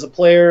Madrid as a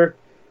player.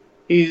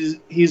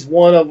 He's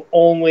one of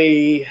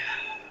only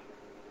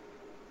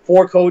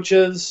 4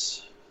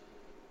 coaches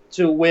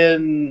to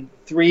win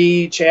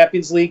 3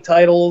 Champions League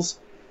titles.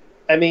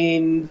 I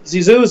mean,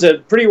 Zizou's a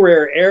pretty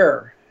rare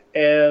air,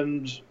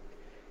 and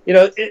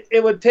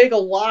it would take a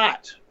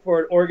lot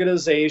for an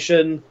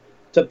organization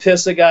to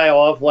piss a guy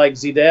off like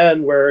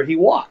Zidane where he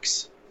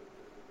walks.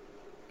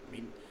 I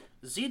mean,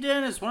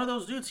 Zidane is one of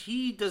those dudes.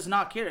 He does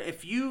not care.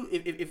 If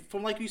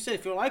from like you said,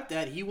 if you're like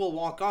that, he will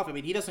walk off. I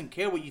mean, he doesn't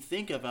care what you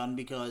think of him,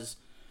 because,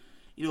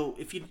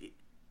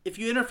 if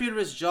you interfere with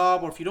his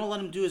job, or if you don't let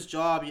him do his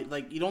job,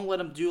 you don't let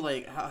him do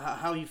like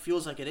how he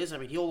feels like it is. I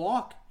mean, he'll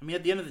walk. I mean,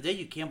 at the end of the day,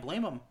 you can't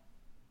blame him.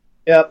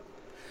 Yep.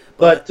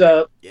 But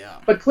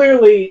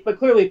clearly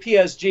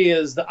PSG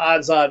is the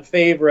odds-on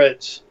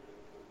favorite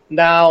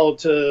now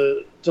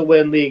to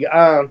win Ligue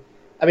 1.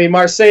 I mean,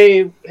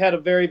 Marseille had a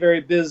very,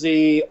 very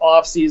busy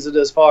offseason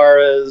as far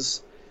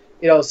as,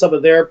 some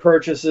of their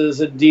purchases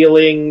and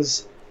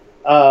dealings.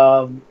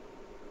 I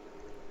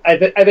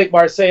think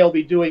Marseille will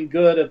be doing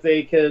good if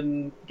they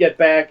can get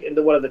back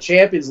into one of the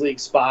Champions League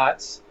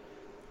spots.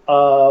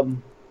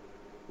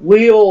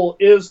 Lille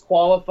is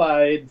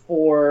qualified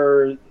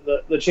for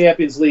the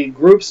Champions League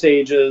group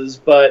stages,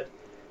 but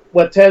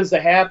what tends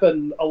to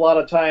happen a lot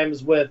of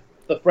times with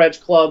the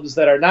French clubs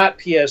that are not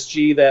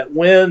PSG that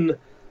win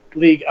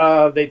Ligue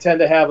 1, they tend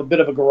to have a bit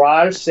of a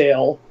garage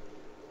sale.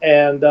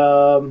 And,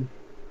 the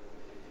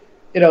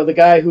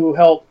guy who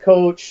helped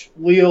coach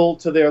Lille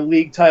to their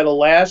league title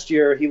last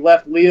year, he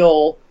left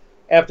Lille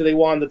after they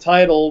won the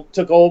title,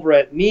 took over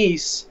at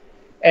Nice,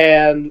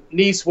 and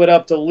Nice went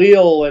up to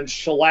Lille and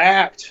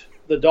shellacked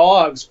the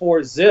Dogs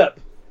 4-0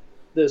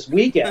 this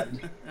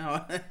weekend.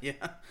 Oh, yeah.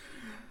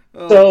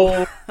 Oh,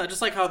 so I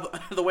just like how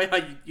the way how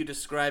you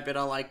describe it.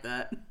 I like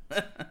that.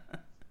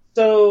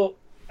 So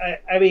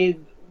I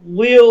mean,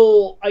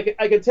 Lille. I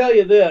can tell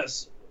you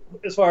this: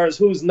 as far as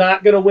who's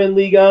not going to win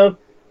Liga,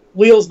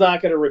 Lille's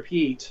not going to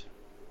repeat.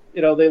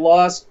 They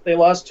lost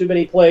too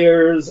many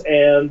players,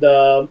 and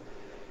I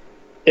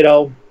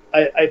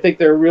think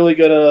they're really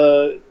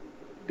gonna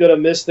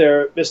miss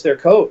their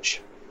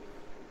coach.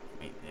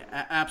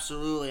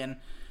 Absolutely, and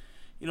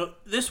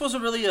this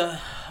wasn't really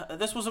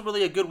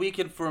a good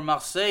weekend for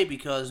Marseille,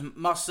 because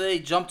Marseille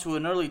jumped to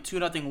an early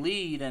 2-0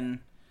 lead,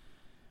 and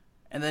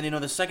then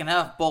the second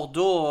half,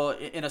 Bordeaux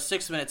in a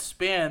 6-minute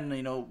span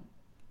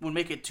would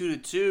make it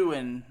 2-2,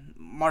 and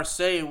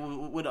Marseille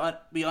would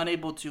be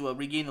unable to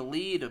regain the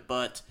lead.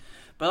 But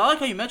I like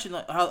how you mentioned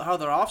how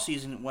their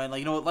offseason went.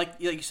 Like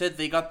you said,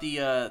 they got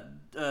the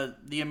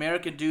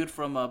American dude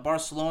from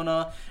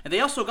Barcelona, and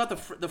they also got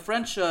the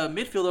French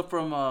midfielder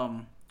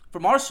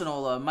from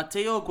Arsenal,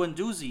 Matteo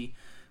Guendouzi,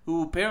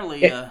 who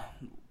apparently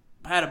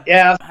had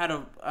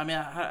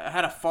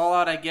a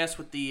fallout, I guess,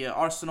 with the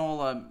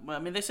Arsenal. I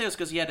mean, they say it's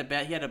because he had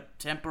a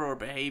temper or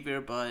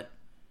behavior, but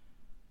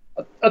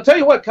I'll tell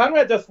you what,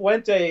 Conrad de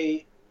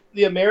Fuente,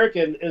 the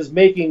American, is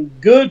making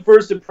good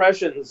first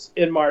impressions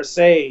in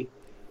Marseille.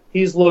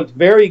 He's looked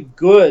very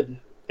good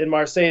in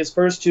Marseille's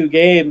first 2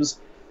 games.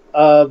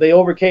 They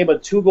overcame a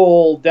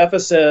 2-goal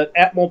deficit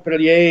at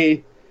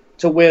Montpellier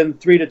to win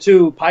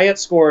 3-2. Payet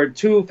scored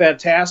 2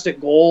 fantastic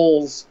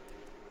goals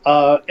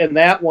in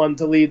that one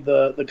to lead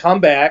the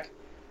comeback.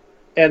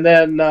 And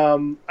then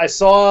I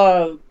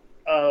saw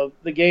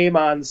the game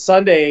on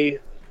Sunday,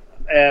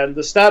 and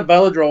the Stade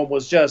Velodrome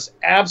was just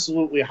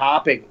absolutely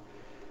hopping.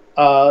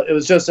 It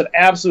was just an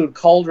absolute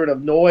cauldron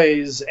of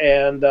noise.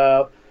 And,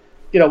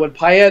 when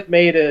Payet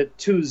made it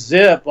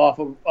 2-0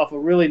 off a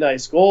really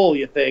nice goal,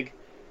 you think,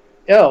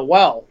 oh,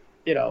 well,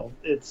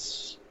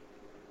 it's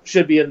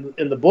should be in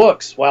the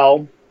books.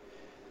 Well,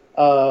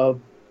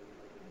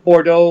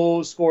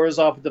 Bordeaux scores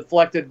off a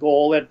deflected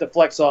goal that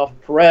deflects off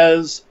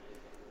Perez,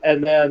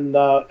 and then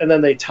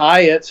they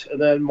tie it,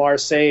 and then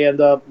Marseille end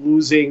up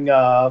losing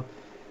a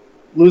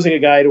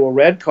guy to a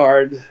red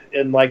card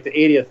in like the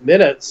 80th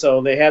minute.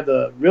 So they had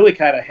to really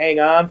kind of hang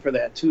on for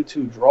that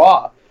 2-2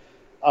 draw.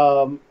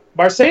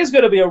 Marseille is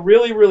going to be a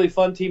really, really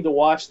fun team to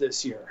watch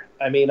this year.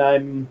 I mean,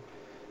 I'm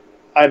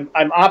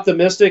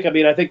optimistic. I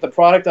mean, I think the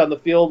product on the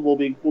field will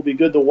be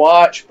good to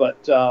watch,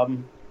 but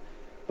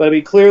I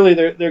mean, clearly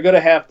they're going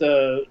to have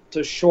to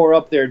shore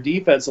up their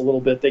defense a little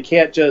bit. They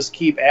can't just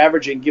keep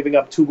averaging, giving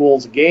up 2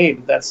 goals a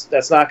game.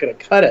 That's not going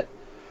to cut it.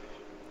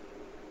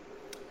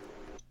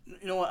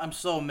 You know what? I'm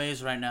so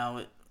amazed right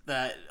now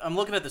that I'm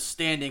looking at the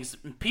standings.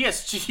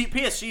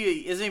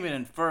 PSG isn't even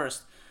in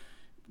first.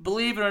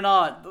 Believe it or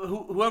not,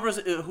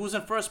 who's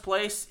in first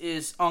place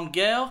is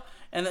Angers,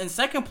 and in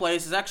second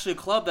place is actually a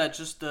club that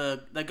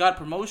that got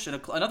promotion.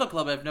 Another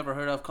club I've never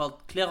heard of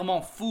called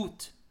Clermont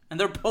Foot, and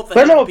they're both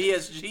ahead of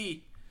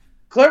PSG.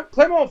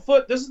 Clermont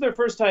Foot, this is their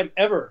first time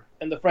ever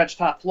in the French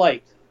top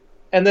flight.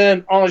 And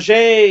then Angers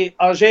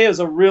is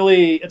a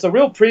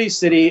real pretty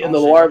city in the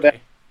Loire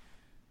Valley.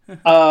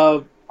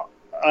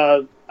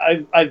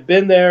 I've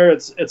been there.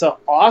 It's an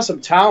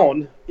awesome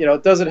town. You know,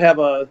 it doesn't have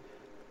a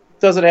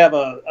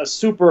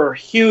super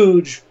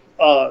huge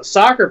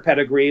soccer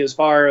pedigree as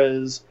far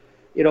as,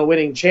 you know,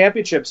 winning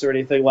championships or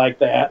anything like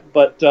that.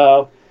 But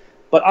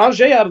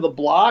Angers out of the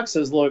blocks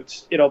has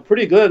looked, you know,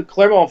 pretty good.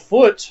 Clermont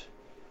Foot,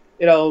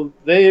 you know,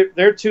 they're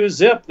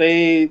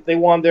 2-0. They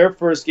won their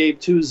first game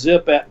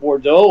 2-0 at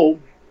Bordeaux,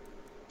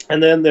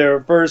 and then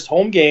their first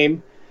home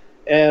game,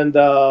 and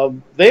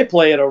they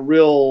play at a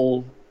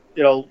real,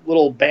 you know,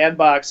 little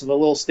bandbox of a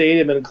little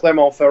stadium in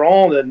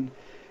Clermont-Ferrand. And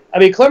I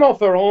mean,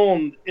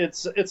 Clermont-Ferrand,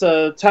 it's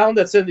a town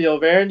that's in the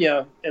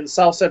Auvergne in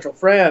south central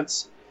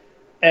France,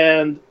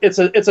 and it's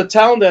a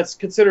town that's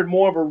considered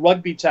more of a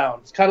rugby town.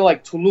 It's kind of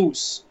like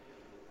Toulouse.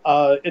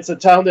 It's a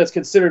town that's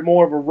considered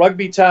more of a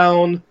rugby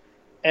town.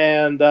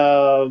 And,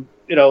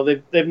 you know,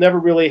 they've never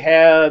really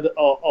had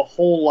a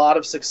whole lot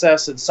of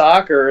success in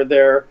soccer.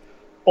 Their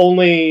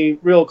only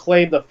real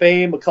claim to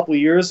fame a couple of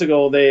years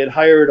ago, they had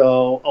hired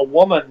a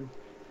woman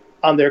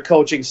on their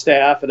coaching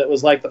staff, and it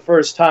was like the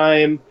first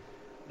time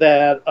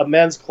that a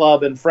men's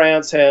club in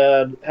France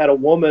had a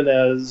woman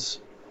as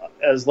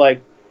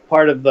like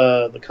part of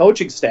the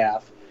coaching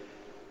staff.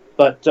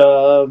 But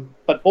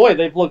boy,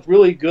 they've looked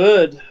really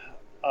good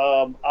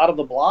out of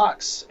the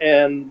blocks.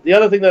 And the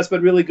other thing that's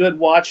been really good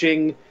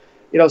watching,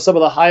 you know, some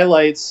of the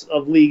highlights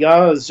of Ligue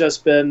 1 has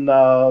just been,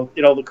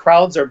 you know, the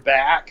crowds are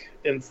back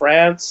in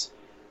France.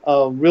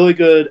 Really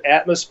good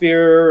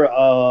atmosphere.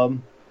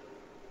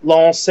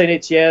 Lens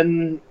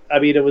Saint-Etienne, I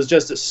mean, it was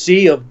just a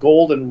sea of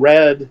gold and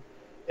red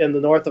in the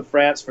north of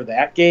France for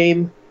that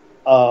game.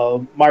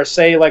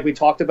 Marseille, like we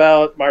talked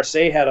about,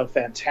 Marseille had a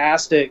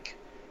fantastic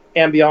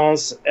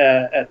ambiance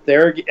at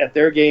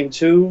their game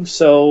too.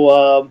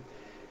 So,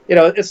 you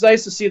know, it's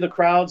nice to see the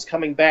crowds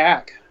coming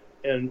back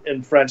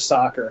in French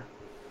soccer.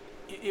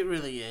 It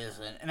really is,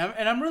 and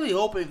I'm really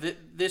hoping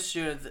that this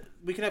year that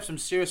we could have some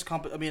serious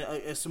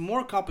some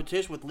more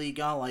competition with Ligue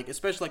 1, like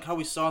especially like how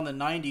we saw in the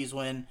 '90s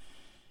when,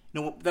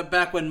 you know, that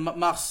back when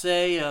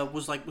Marseille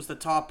was the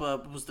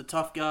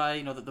tough guy,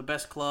 you know, the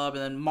best club,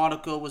 and then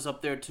Monaco was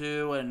up there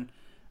too, and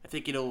I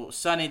think, you know,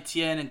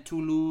 Saint-Etienne and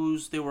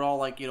Toulouse, they were all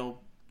like, you know,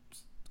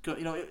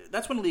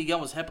 that's when Ligue 1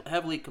 was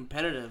heavily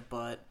competitive,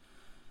 but.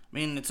 I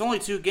mean, it's only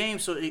 2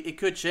 games, so it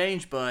could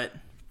change, but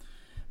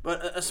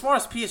as far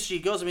as PSG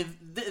goes, I mean,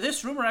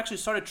 this rumor actually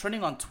started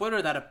trending on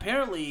Twitter that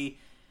apparently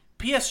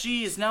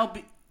PSG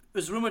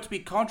is rumored to be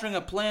conjuring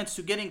up plans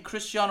to getting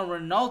Cristiano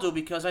Ronaldo,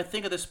 because I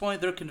think at this point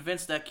they're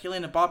convinced that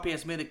Kylian Mbappe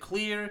has made it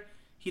clear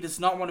he does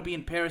not want to be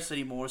in Paris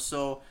anymore.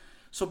 So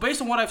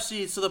based on what I've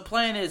seen, so the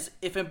plan is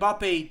if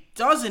Mbappe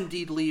does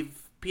indeed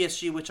leave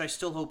PSG, which I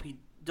still hope he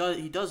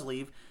does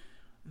leave,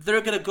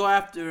 they're going to go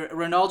after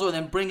Ronaldo and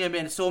then bring him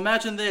in. So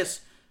imagine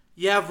this.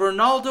 You have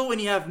Ronaldo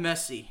and you have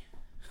Messi.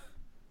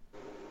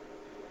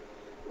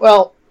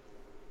 Well,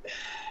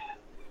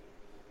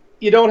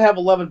 you don't have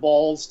 11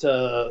 balls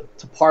to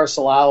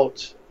parcel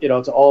out, you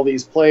know, to all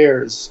these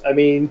players. I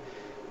mean,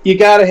 you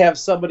got to have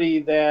somebody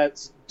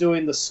that's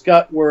doing the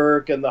scut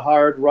work and the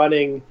hard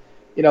running,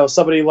 you know,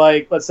 somebody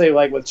like, let's say,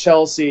 like with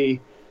Chelsea,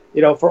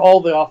 you know, for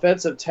all the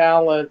offensive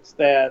talent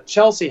that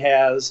Chelsea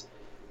has.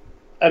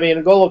 I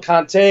mean, N'Golo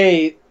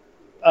Kante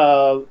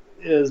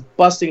is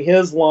busting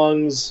his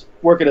lungs,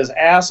 working his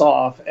ass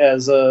off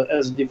as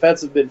a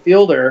defensive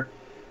midfielder.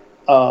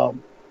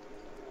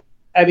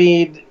 I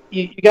mean,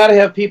 you got to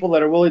have people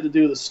that are willing to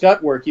do the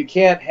scut work. You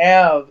can't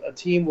have a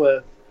team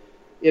with,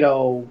 you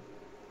know,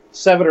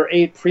 7 or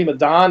 8 prima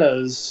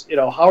donnas. You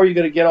know, how are you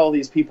going to get all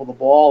these people the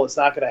ball? It's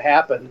not going to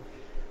happen.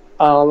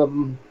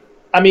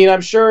 I mean,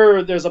 I'm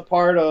sure there's a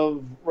part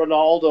of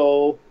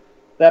Ronaldo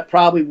that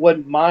probably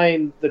wouldn't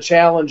mind the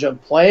challenge of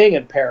playing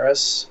in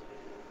Paris.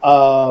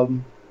 I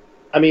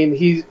mean,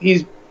 he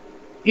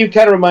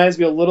kind of reminds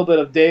me a little bit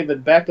of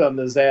David Beckham,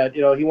 is that,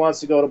 you know, he wants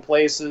to go to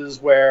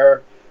places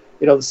where,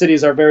 you know, the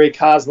cities are very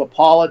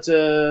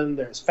cosmopolitan,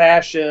 there's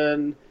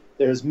fashion,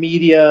 there's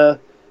media,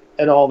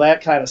 and all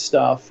that kind of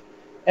stuff.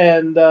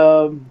 And,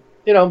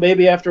 you know,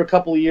 maybe after a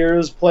couple of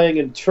years playing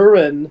in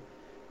Turin,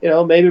 you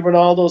know, maybe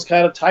Ronaldo's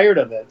kind of tired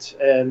of it,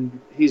 and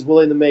he's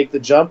willing to make the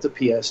jump to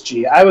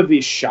PSG. I would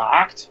be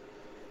shocked,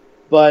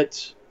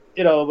 but,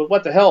 you know, but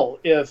what the hell?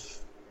 If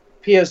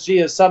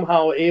PSG is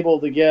somehow able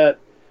to get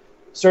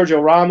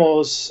Sergio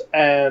Ramos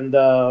and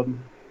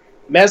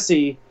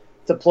Messi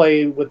to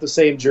play with the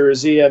same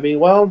jersey, I mean,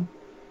 well,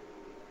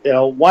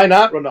 why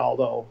not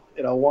Ronaldo?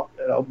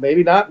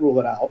 Maybe not rule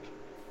it out.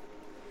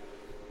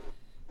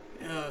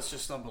 Yeah, it's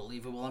just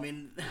unbelievable. I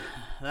mean,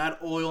 that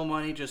oil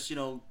money just,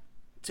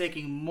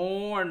 taking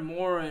more and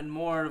more and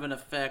more of an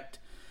effect.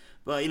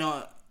 But,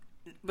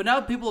 but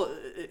now people,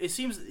 it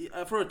seems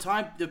for a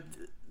time,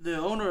 the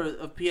owner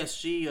of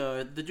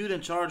PSG, the dude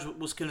in charge,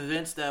 was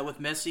convinced that with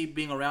Messi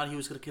being around, he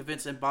was going to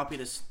convince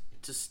Mbappe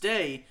to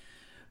stay.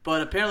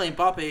 But apparently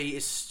Mbappe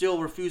is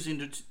still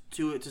refusing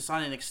to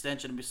sign an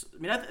extension. I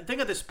mean, I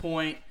think at this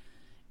point,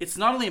 it's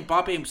not only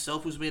Mbappe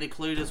himself who's made it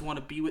clear he doesn't want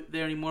to be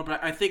there anymore,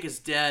 but I think his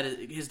dad,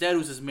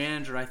 who's his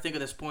manager, I think at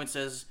this point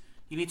says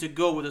you need to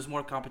go where there's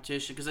more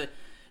competition. Because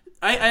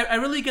I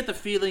really get the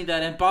feeling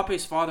that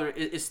Mbappe's father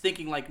is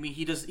thinking like me.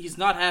 He's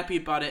not happy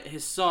about it,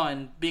 his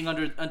son being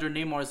under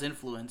Neymar's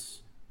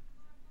influence.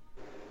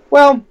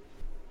 Well,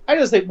 I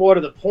just think more to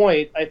the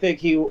point, I think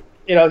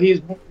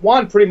he's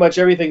won pretty much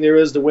everything there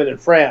is to win in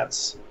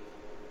France.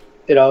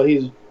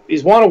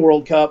 He's won a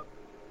World Cup.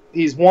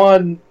 He's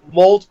won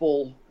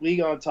multiple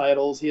Ligue 1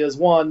 titles. He has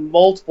won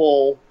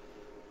multiple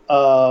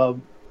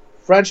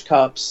French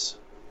Cups,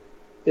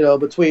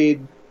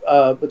 between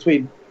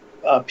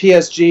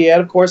PSG,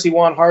 and of course he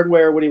won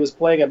hardware when he was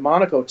playing at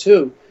Monaco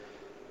too.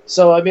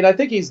 So, I mean, I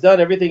think he's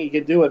done everything he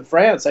can do in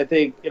France. I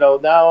think,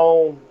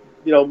 now,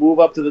 move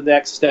up to the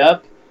next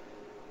step.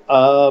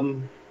 I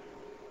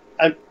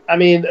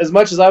mean, as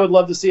much as I would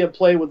love to see him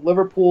play with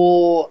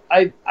Liverpool,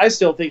 I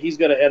still think he's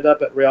going to end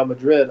up at Real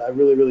Madrid. I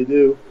really, really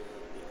do.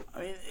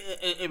 I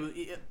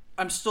mean,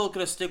 I'm still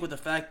going to stick with the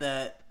fact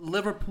that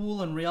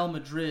Liverpool and Real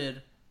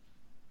Madrid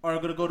are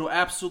going to go to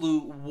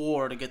absolute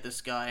war to get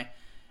this guy.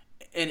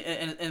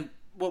 And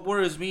what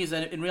worries me is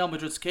that in Real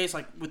Madrid's case,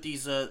 like with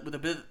these with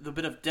the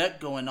bit of debt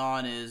going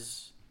on,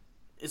 is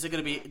it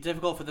going to be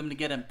difficult for them to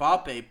get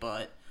Mbappe?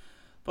 But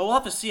we'll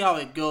have to see how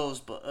it goes.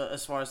 But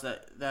as far as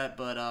that,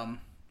 but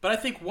I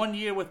think 1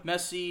 year with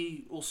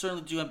Messi will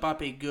certainly do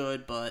Mbappe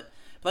good. But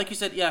like you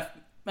said, yeah,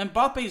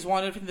 Mbappe's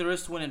won everything there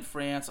is to win in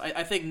France.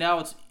 I think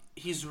now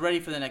he's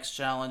ready for the next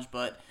challenge.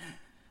 But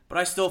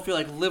I still feel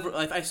like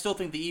I still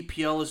think the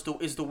EPL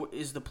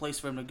is the place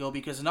for him to go,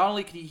 because not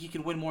only can he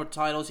can win more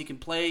titles, he can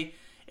play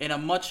in a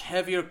much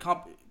heavier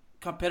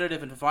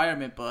competitive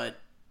environment, but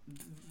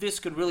this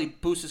could really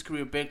boost his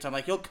career big time.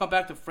 Like, he'll come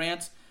back to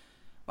France,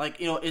 like,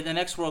 in the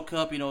next World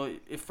Cup,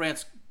 if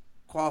France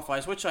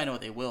qualifies, which I know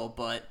they will,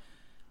 but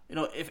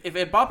if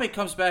Mbappe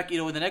comes back,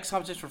 in the next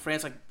competition for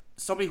France, like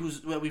somebody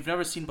who's we've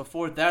never seen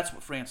before, that's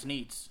what France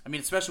needs. I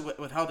mean, especially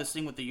with how this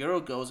thing with the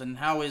Euro goes and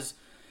how his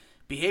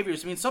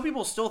behaviors. I mean, some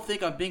people still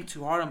think I'm being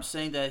too hard. I'm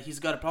saying that he's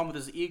got a problem with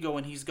his ego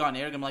and he's gotten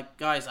arrogant. I'm like,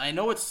 guys, I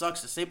know it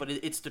sucks to say, but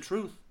it's the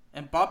truth.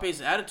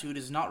 Mbappe's attitude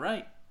is not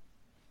right.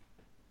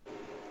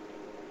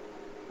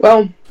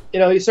 Well,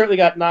 he certainly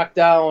got knocked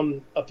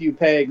down a few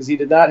pegs. He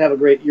did not have a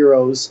great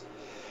Euros.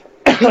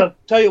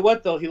 Tell you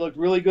what, though, he looked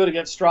really good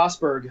against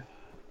Strasbourg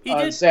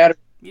on Saturday.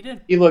 He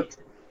did. He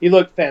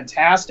looked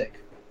fantastic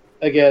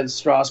against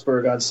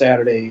Strasbourg on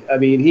Saturday. I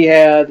mean, he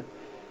had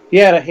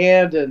a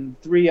hand in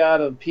 3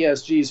 out of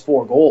PSG's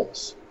 4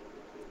 goals.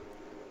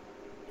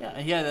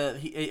 Yeah,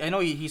 I know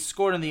he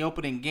scored in the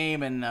opening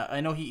game, and I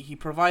know he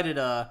provided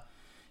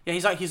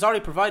he's already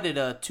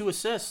provided 2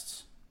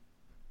 assists.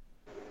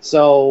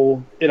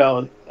 So who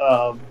knows?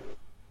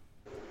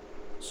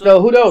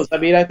 I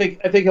mean, I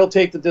think he'll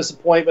take the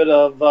disappointment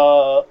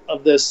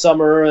of this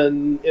summer,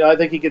 and I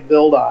think he could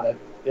build on it.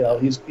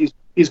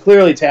 He's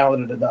clearly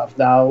talented enough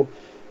now.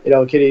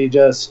 Can he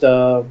just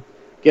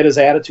get his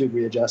attitude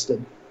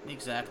readjusted?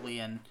 Exactly,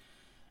 and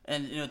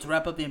to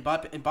wrap up the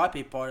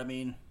Mbappe part, I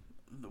mean,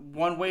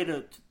 one way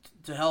to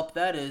help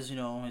that is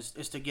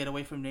to get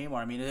away from Neymar.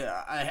 I mean,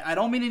 I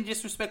don't mean any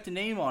disrespect to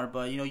Neymar,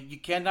 but you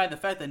can't deny the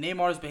fact that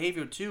Neymar's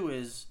behavior too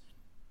is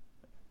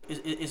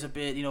a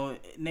bit.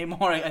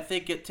 Neymar, I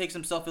think it takes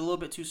himself a little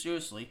bit too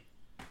seriously.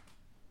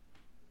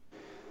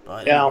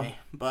 But yeah. Anyway,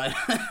 but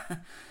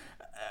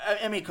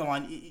I mean, come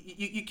on,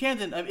 you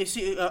can't. I mean,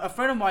 see, a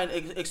friend of mine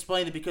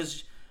explained it,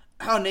 because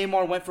how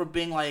Neymar went from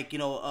being like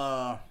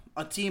a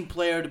team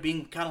player to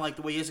being kind of like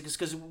the way he is,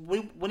 because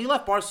when he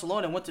left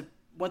Barcelona and went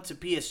to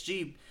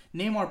PSG,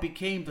 Neymar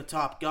became the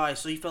top guy.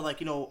 So he felt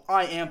like,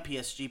 I am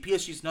PSG.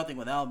 PSG's nothing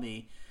without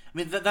me. I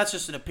mean, that's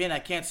just an opinion. I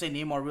can't say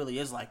Neymar really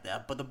is like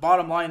that. But the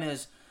bottom line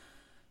is,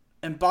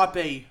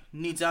 Mbappe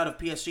needs out of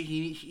PSG.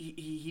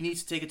 He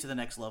needs to take it to the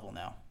next level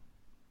now.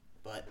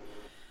 But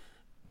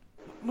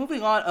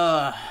moving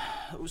on,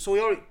 so we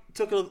already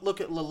took a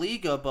look at La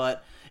Liga,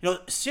 but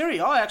Serie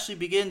A actually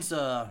begins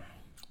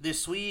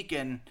this week,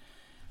 and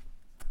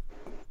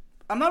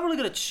I'm not really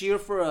gonna cheer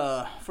for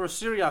a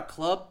Serie A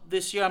club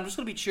this year. I'm just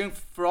gonna be cheering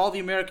for all the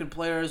American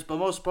players, but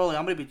most probably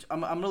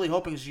I'm really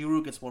hoping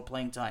Giroud gets more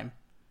playing time.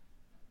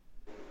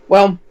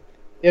 Well,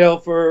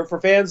 for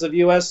fans of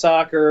U.S.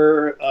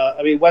 soccer,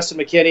 I mean, Weston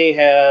McKennie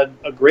had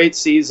a great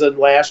season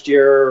last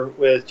year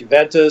with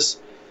Juventus.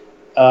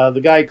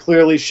 The guy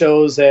clearly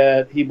shows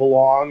that he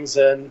belongs,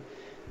 and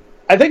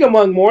I think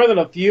among more than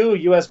a few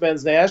U.S.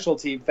 men's national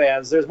team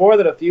fans, there's more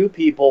than a few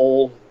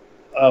people,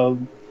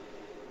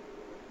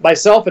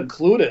 myself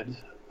included,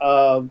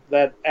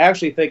 that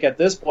actually think at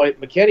this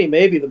point McKennie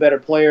may be the better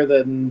player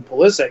than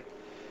Pulisic.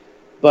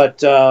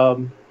 But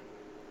I'm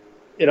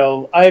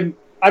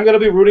going to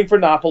be rooting for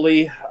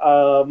Napoli.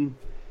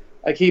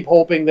 I keep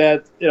hoping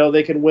that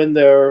they can win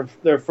their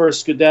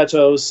first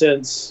Scudetto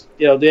since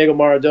Diego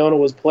Maradona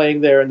was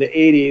playing there in the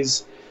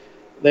 80s.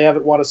 They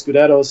haven't won a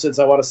Scudetto since,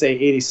 I want to say,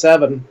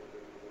 87.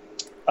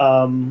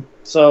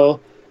 So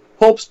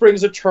hope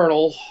springs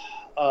eternal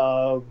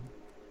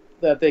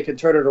that they can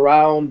turn it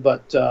around.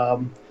 But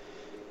I'm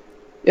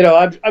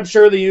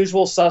sure the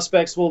usual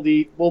suspects will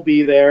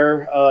be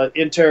there.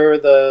 Inter,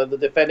 the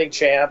defending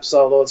champs,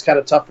 although it's kind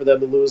of tough for them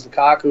to lose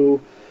Lukaku.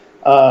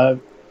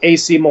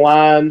 AC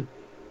Milan,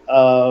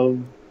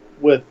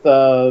 with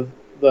the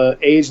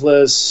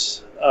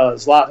ageless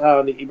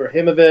Zlatan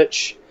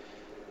Ibrahimovic.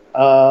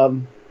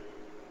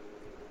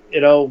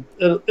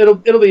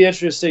 It'll be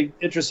interesting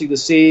to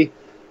see.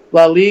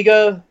 La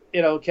Liga,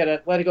 can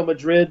Atletico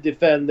Madrid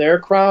defend their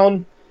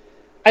crown?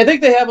 I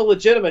think they have a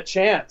legitimate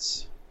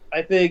chance.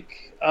 I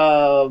think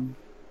it'll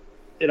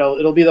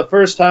be the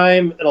first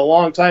time in a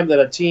long time that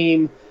a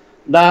team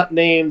not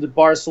named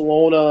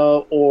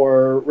Barcelona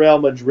or Real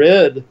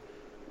Madrid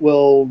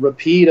will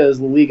repeat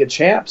as La Liga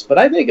champs. But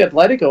I think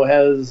Atletico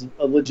has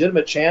a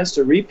legitimate chance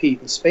to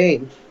repeat in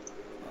Spain.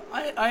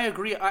 I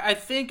agree. I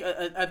think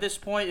at this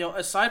point,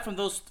 aside from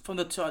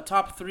the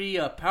top three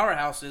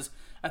powerhouses,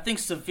 I think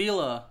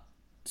Sevilla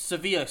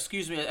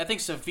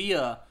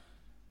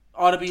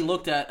ought to be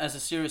looked at as a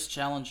serious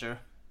challenger.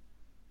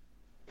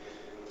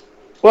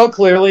 Well,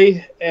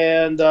 clearly,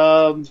 and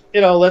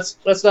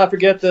let's not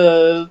forget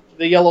the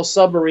Yellow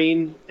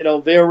Submarine.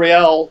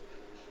 Villarreal.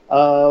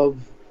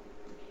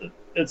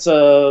 It's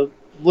a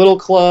little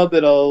club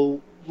in a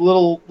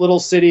little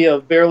city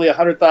of barely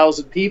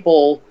 100,000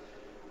 people,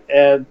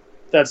 and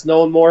that's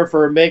known more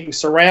for making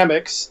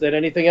ceramics than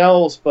anything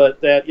else.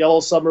 But that Yellow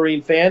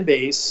Submarine fan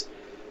base,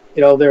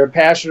 they're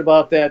passionate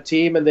about that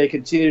team, and they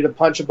continue to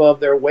punch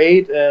above their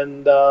weight.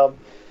 And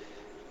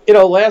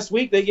last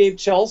week they gave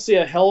Chelsea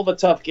a hell of a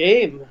tough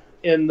game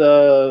in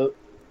the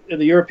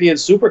European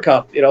Super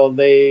Cup.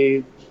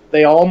 They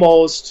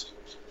almost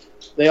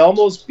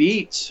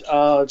beat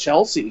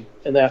Chelsea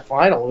in that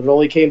final. It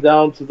only came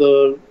down to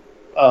the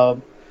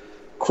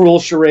cruel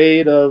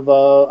charade of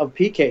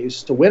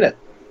PKs to win it.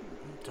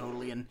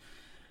 Totally. And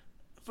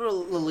for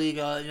La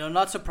Liga,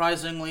 not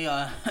surprisingly,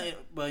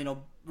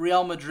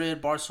 Real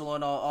Madrid,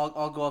 Barcelona,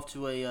 I'll go off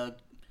to a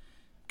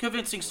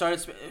convincing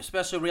start,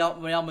 especially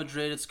Real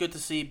Madrid. It's good to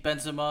see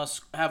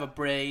Benzema have a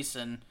brace,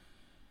 and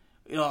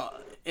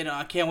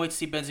I can't wait to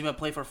see Benzema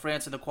play for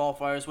France in the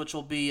qualifiers, which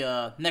will be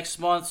next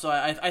month. So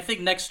I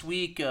think next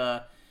week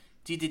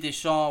Didier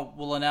Deschamps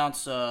will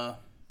announce the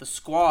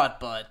squad.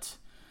 But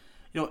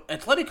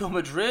Atletico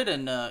Madrid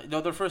and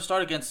their first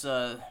start against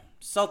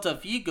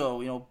Celta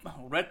Vigo,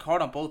 red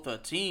card on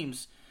both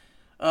teams.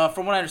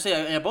 From what I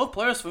understand, both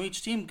players from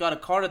each team got a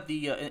card at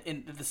the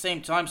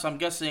same time. So I'm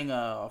guessing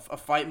a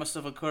fight must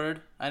have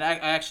occurred. And I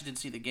actually didn't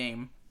see the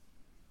game.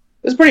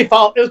 It was pretty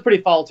foul. It was a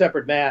pretty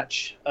foul-tempered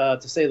match,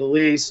 to say the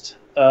least,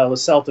 with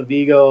Celta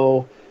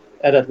Vigo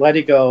at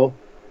Atletico.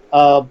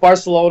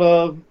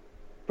 Barcelona,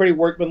 pretty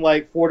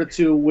workmanlike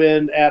 4-2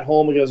 win at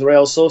home against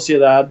Real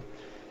Sociedad.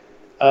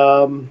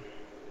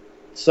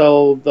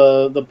 So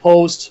the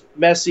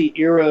post-Messi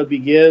era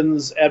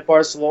begins at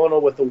Barcelona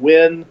with a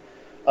win.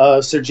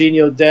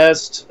 Serginho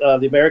Dest,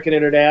 the American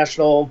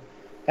international,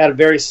 had a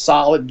very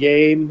solid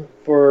game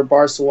for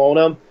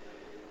Barcelona.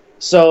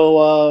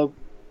 So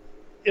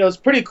it's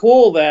pretty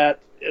cool that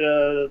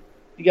you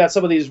got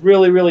some of these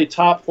really, really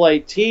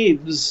top-flight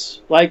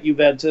teams like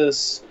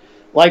Juventus,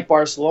 like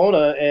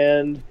Barcelona,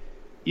 and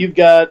you've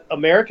got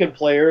American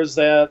players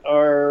that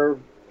are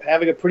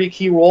having a pretty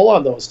key role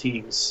on those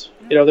teams.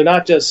 They're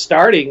not just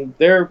starting,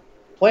 they're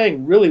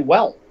playing really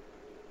well.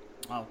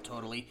 Oh,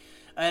 totally.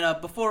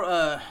 And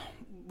before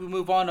we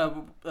move on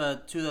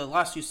to the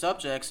last two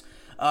subjects,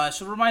 I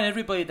should remind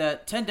everybody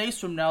that 10 days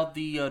from now,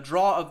 the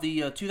draw of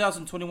the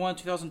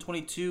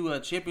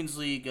 2021-2022 Champions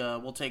League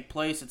will take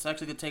place. It's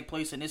actually going to take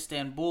place in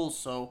Istanbul,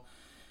 so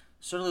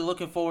certainly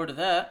looking forward to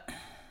that.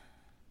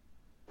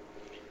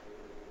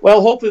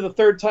 Well, hopefully the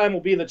third time will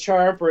be the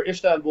charm for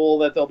Istanbul,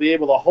 that they'll be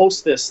able to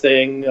host this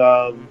thing.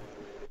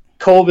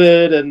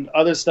 COVID and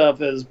other stuff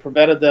has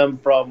prevented them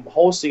from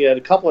hosting it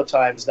a couple of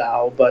times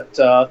now, but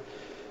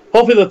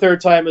hopefully the third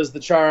time is the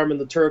charm, and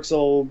the Turks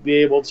will be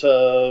able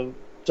to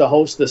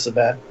host this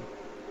event.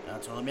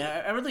 That's all. I mean,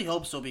 I really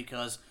hope so,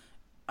 because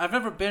I've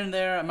never been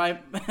there.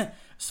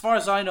 As far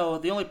as I know,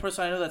 the only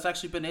person I know that's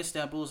actually been to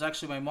Istanbul is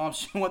actually my mom.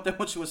 She went there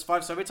when she was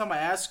 5, so every time I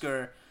ask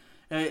her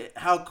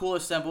how cool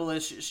Istanbul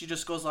is, she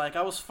just goes like,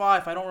 "I was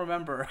 5, I don't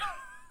remember."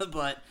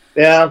 But I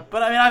mean,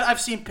 I've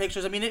seen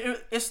pictures. I mean,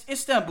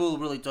 Istanbul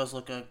really does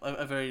look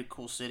a very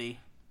cool city.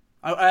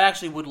 I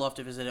actually would love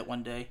to visit it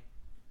one day.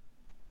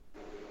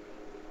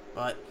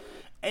 But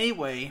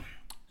anyway,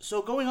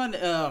 So going on,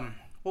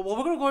 well,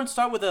 we're going to go and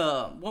start with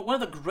one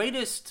of the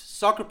greatest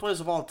soccer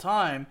players of all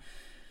time.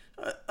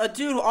 A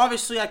dude who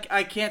obviously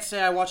I can't say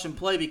I watched him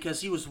play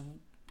because he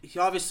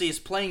obviously his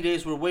playing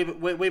days were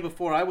way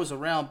before I was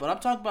around. But I'm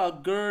talking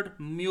about Gerd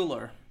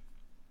Mueller.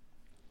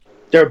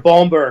 Der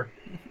Bomber.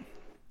 I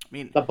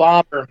mean, the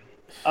Bomber.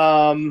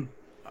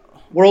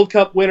 World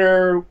Cup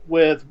winner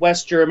with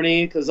West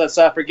Germany, because let's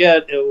not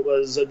forget, it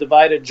was a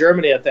divided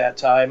Germany at that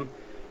time.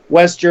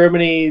 West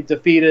Germany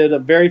defeated a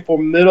very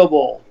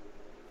formidable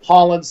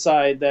Holland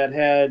side that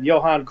had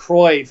Johan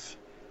Cruyff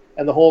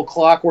and the whole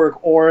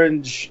Clockwork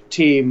Orange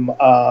team in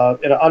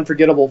an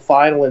unforgettable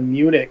final in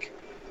Munich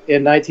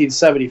in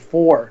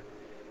 1974.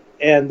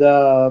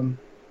 And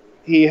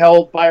he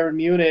helped Bayern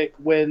Munich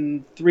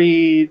win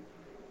 3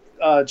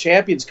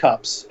 Champions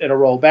Cups in a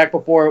row. Back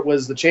before it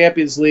was the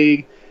Champions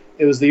League,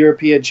 it was the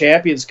European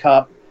Champions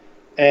Cup.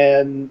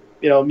 And,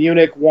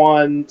 Munich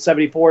won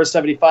 74,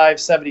 75,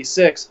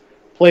 76,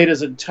 played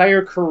his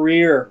entire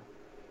career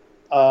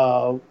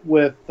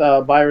with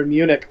Bayern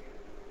Munich.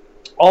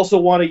 Also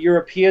won a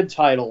European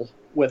title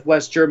with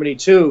West Germany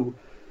too.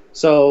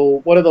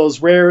 So one of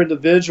those rare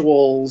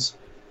individuals,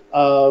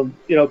 kind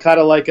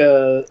of like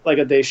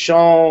a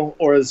Deschamps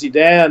or a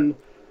Zidane,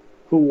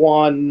 who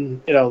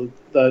won,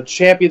 the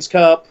Champions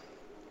Cup,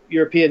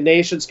 European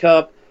Nations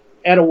Cup,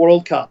 and a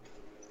World Cup.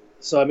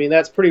 So I mean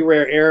that's pretty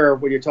rare air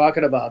when you're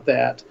talking about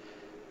that.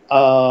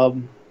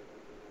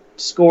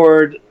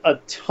 Scored a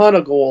ton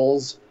of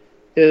goals.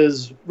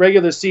 His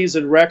regular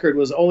season record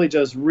was only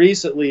just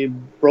recently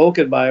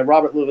broken by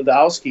Robert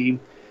Lewandowski.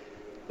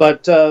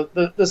 But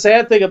the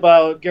sad thing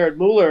about Gerd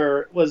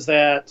Mueller was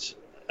that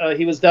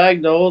he was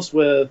diagnosed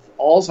with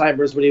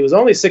Alzheimer's when he was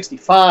only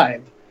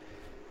 65.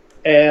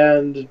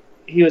 And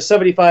he was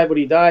 75 when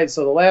he died.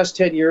 So the last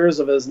 10 years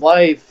of his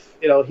life,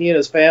 he and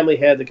his family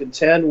had to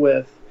contend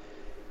with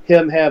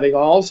him having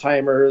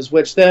Alzheimer's,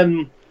 which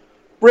then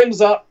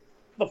brings up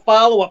the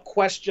follow-up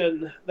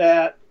question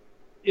that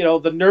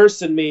the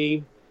nurse in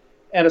me,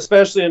 and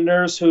especially a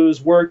nurse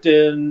who's worked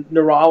in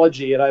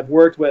neurology, and I've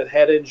worked with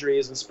head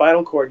injuries and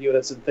spinal cord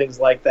units and things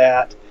like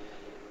that.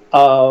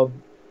 You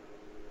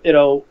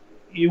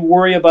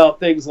worry about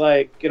things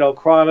like,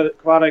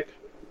 chronic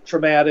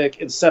traumatic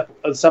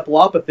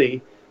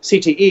encephalopathy,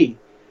 CTE,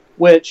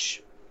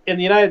 which in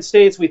the United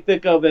States we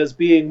think of as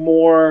being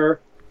more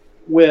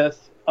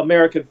with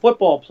American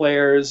football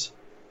players,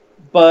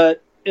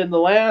 but in the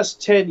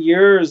last 10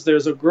 years,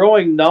 there's a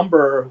growing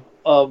number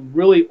of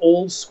really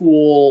old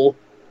school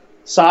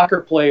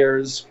soccer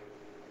players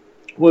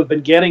who have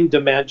been getting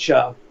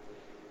dementia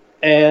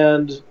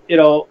and,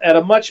 at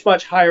a much,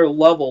 much higher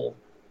level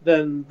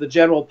than the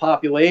general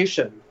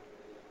population.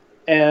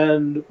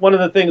 And one of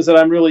the things that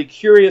I'm really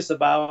curious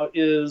about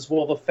is,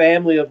 will the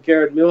family of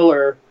Gerd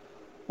Mueller,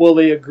 will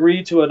they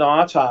agree to an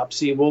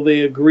autopsy? Will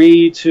they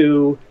agree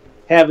to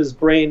have his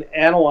brain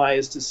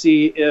analyzed to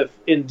see if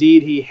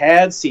indeed he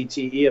had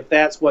CTE, if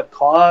that's what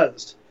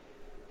caused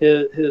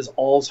his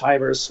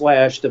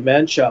Alzheimer's /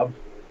 dementia.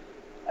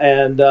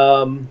 And,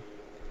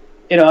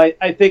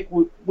 I think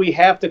we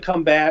have to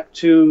come back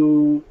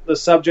to the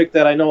subject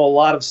that I know a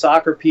lot of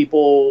soccer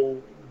people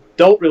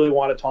don't really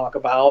want to talk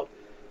about,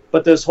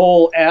 but this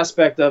whole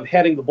aspect of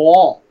heading the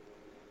ball.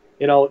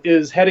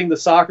 Is heading the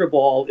soccer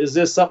ball, is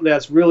this something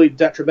that's really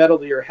detrimental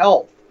to your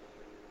health?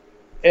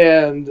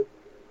 And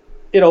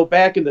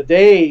back in the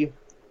day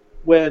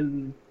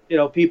when,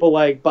 people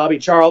like Bobby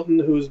Charlton,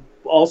 who's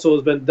also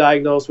has been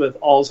diagnosed with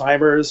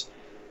Alzheimer's,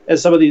 and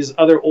some of these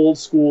other old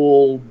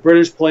school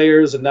British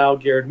players, and now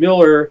Gerd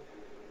Mueller,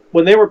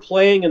 when they were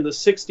playing in the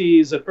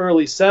 60s and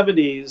early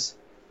 70s,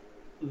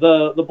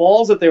 the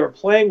balls that they were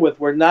playing with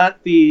were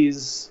not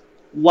these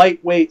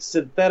lightweight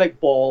synthetic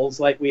balls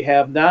like we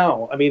have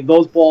now. I mean,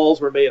 those balls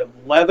were made of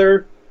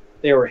leather,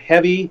 they were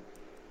heavy.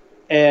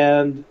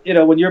 And,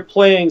 when you're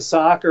playing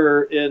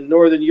soccer in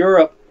Northern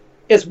Europe,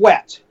 it's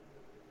wet.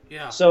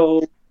 Yeah.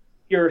 So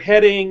you're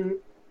heading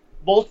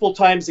multiple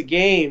times a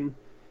game,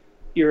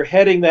 you're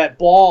heading that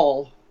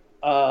ball.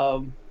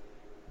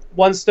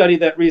 One study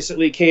that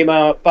recently came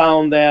out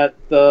found that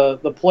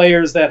the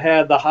players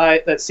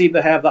that seem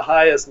to have the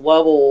highest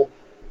level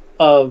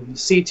of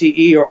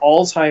CTE or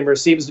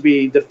Alzheimer's seems to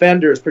be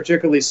defenders,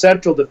 particularly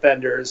central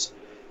defenders.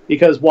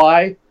 Because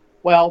why?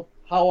 Well,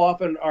 how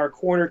often are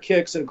corner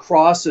kicks and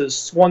crosses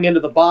swung into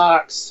the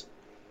box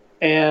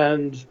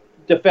and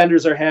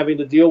defenders are having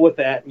to deal with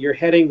that? And you're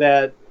heading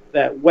that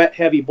wet,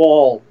 heavy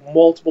ball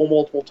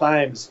multiple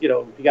times.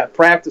 You got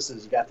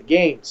practices, you got the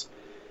games.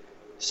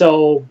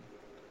 So,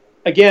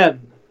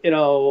 again,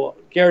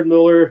 Gerd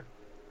Mueller,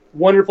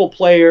 wonderful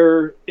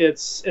player.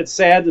 It's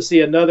sad to see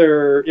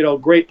another,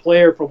 great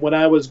player from when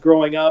I was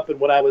growing up and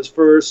when I was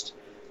first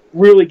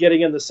really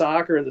getting into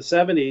soccer in the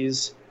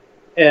 70s.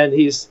 And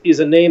he's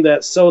a name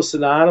that's so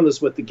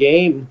synonymous with the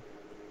game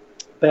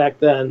back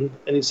then,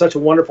 and he's such a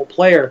wonderful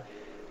player.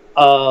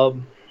 But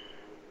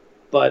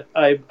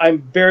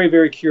I'm very,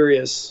 very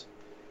curious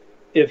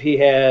if he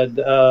had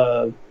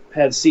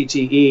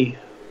CTE,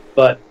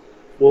 but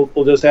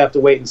we'll just have to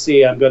wait and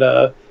see. I'm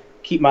gonna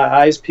keep my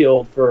eyes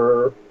peeled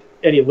for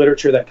any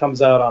literature that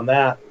comes out on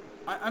that.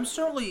 I'm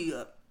certainly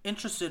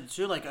interested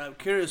too. Like, I'm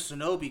curious to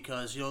know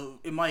because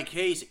in my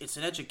case, it's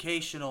an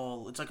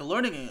educational. It's like a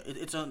learning.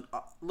 It's a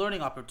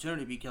learning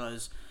opportunity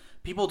because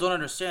people don't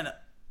understand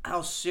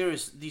how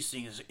serious these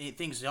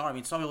things are. I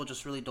mean, some people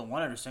just really don't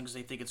want to understand because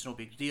they think it's no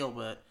big deal,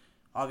 but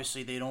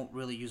obviously they don't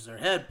really use their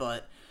head.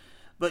 But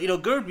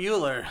Gerd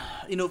Mueller,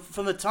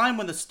 from the time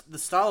when the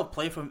style of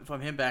play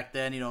from him back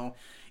then,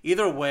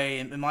 either way,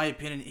 in my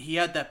opinion, he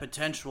had that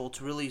potential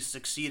to really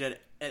succeed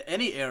at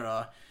any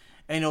era.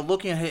 And,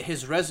 looking at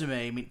his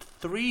resume, I mean,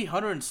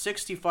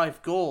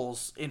 365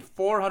 goals in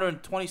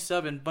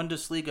 427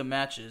 Bundesliga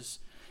matches.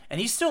 And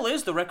he still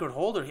is the record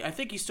holder. I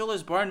think he still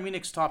is Bayern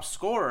Munich's top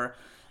scorer.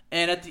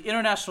 And at the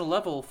international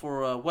level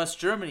for West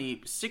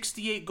Germany,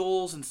 68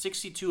 goals and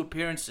 62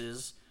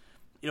 appearances.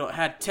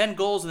 Had 10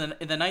 goals in the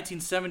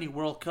 1970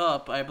 World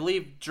Cup. I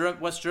believe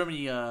West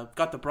Germany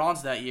got the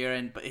bronze that year,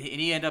 and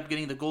he ended up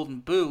getting the Golden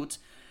Boot.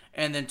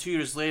 And then 2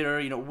 years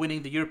later,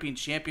 winning the European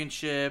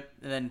Championship,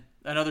 and then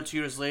another 2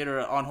 years later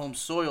on home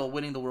soil,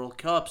 winning the World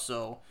Cup.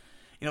 So,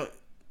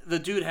 the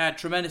dude had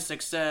tremendous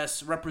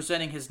success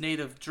representing his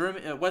native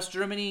West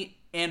Germany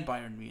and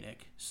Bayern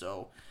Munich.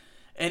 So,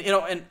 and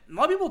a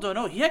lot of people don't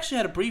know he actually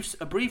had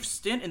a brief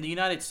stint in the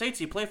United States.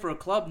 He played for a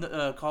club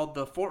called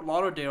the Fort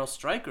Lauderdale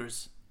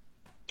Strikers.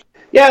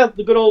 Yeah,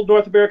 the good old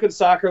North American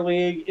Soccer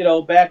League.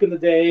 Back in the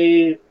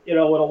day, when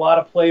a lot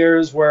of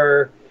players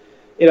were,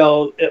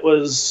 it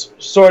was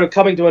sort of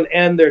coming to an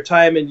end their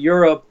time in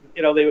Europe.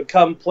 They would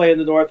come play in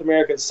the North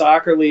American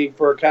Soccer League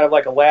for kind of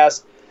like a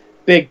last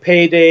big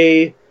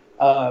payday.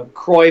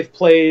 Cruyff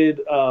played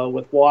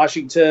with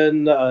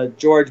Washington.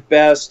 George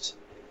Best,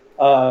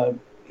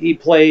 he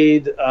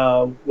played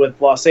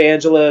with Los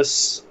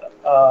Angeles.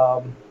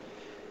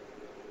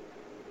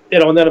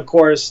 And then, of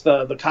course,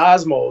 the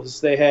Cosmos.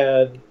 They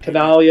had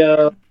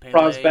Canalia,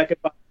 Franz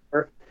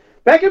Beckenbauer.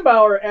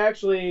 Beckenbauer,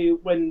 actually,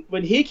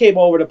 when he came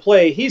over to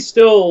play, he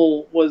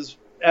still was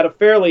at a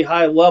fairly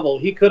high level.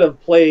 He could have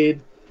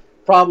played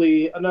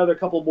probably another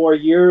couple more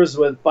years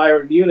with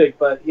Bayern Munich,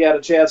 but he had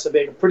a chance to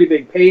make a pretty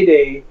big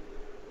payday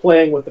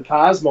playing with the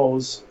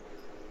Cosmos.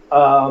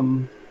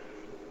 But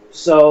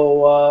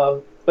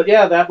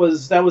yeah, that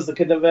was the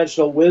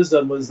conventional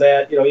wisdom, was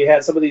that you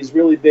had some of these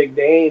really big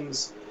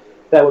names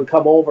that would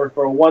come over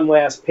for one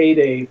last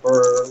payday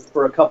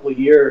for a couple of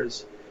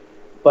years.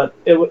 But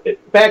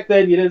back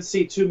then, you didn't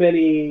see too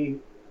many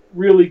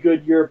really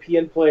good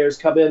European players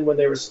come in when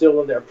they were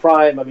still in their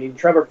prime. I mean,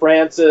 Trevor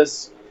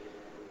Francis,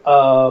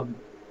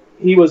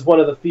 he was one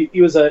of the few.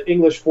 He was an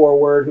English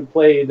forward who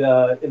played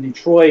in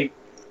Detroit,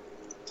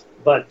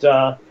 but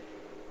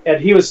and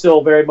he was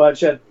still very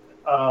much at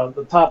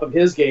the top of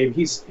his game.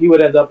 He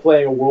would end up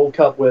playing a World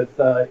Cup with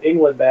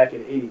England back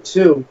in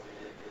 '82,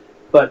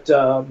 but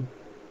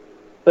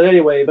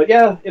anyway,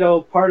 yeah,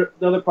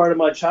 another part of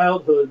my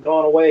childhood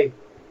gone away.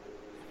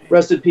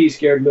 Rest in peace,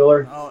 Gerd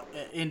Mueller. Oh,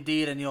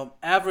 indeed, and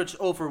averaged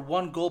over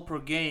 1 goal per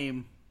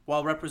game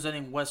while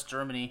representing West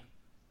Germany.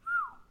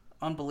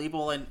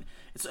 Unbelievable, and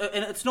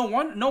it's no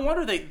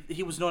wonder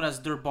he was known as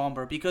Der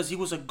Bomber, because he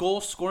was a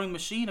goal scoring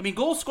machine. I mean,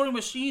 goal scoring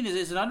machine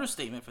is an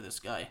understatement for this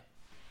guy.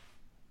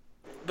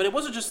 But it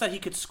wasn't just that he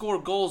could score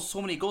goals,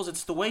 so many goals.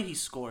 It's the way he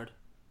scored.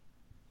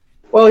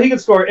 Well, he could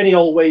score any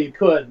old way you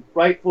could.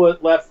 Right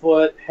foot, left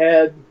foot,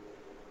 head,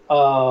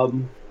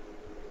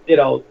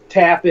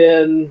 tap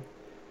in.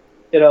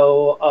 He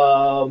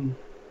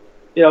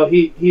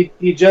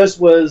just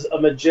was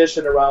a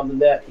magician around the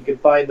net. He could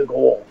find the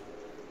goal.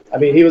 I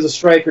mean, he was a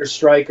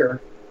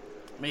striker.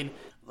 I mean,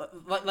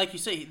 like you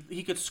say,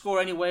 he could score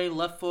anyway,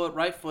 left foot,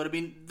 right foot. I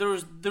mean, there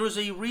was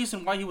a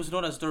reason why he was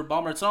known as Der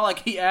Bomber. It's not like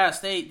he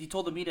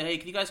told the media, hey,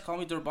 can you guys call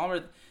me Der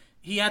Bomber?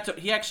 He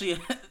actually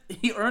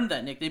earned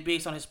that nickname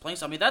based on his playing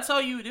style. I mean, that's how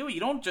you do it. You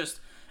don't just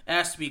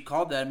ask to be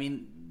called that. I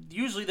mean,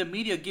 usually the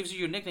media gives you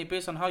your nickname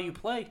based on how you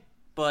play.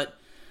 But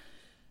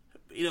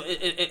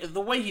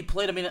the way he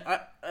played. I mean,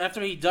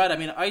 after he died, I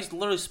mean, I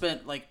literally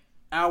spent like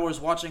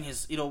hours watching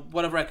his,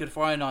 whatever I could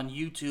find on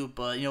YouTube.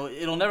 But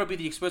it'll never be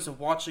the experience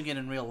of watching it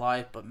in real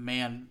life. But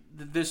man,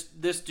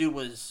 this dude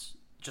was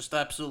just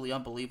absolutely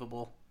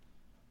unbelievable.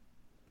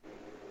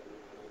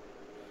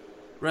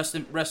 Rest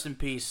in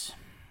peace.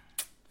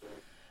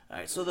 All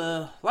right, so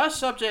the last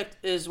subject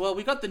is, well,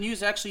 we got the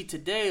news actually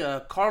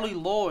today. Carly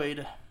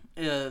Lloyd,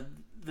 the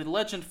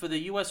legend for the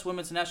U.S.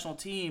 women's national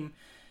team,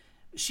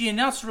 she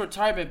announced her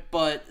retirement,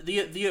 but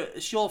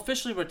she'll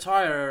officially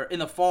retire in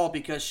the fall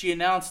because she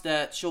announced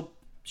that she'll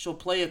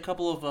play a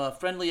couple of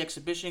friendly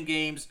exhibition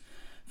games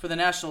for the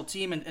national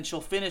team, and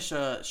she'll finish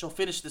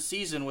the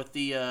season with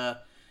the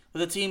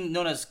team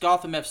known as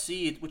Gotham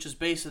FC, which is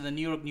based in the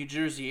New York, New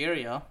Jersey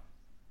area.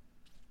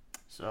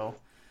 So.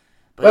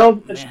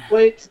 She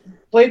played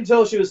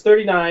until she was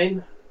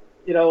 39.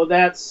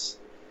 That's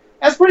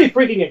pretty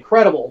freaking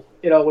incredible.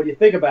 When you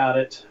think about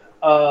it.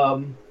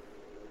 2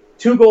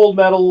 gold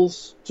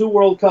medals, 2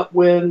 World Cup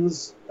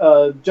wins.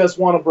 Just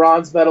won a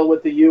bronze medal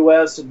with the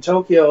U.S. in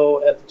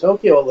Tokyo at the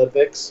Tokyo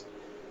Olympics.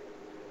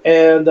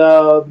 And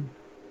I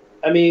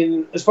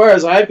mean, as far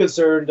as I'm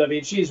concerned, I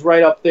mean, she's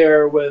right up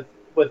there with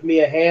with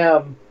Mia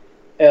Hamm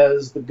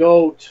as the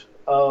GOAT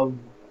of,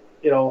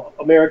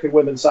 American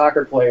women's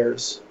soccer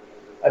players.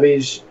 I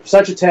mean, she's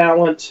such a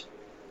talent.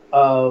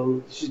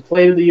 She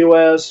played in the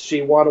U.S.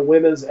 She won a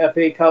women's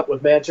FA Cup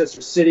with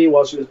Manchester City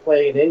while she was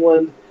playing in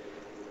England.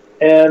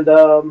 And,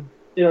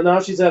 now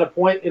she's at a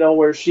point,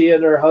 where she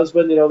and her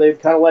husband,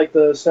 they've kind of like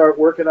to start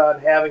working on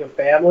having a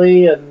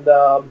family and,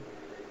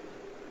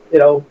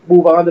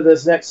 move on to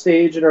this next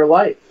stage in her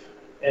life.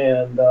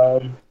 And,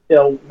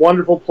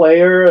 wonderful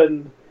player,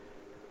 and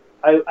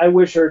I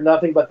wish her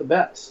nothing but the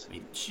best. I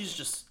mean, she's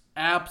just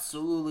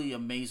absolutely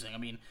amazing. I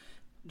mean,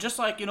 just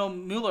like,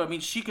 Mueller, I mean,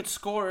 she could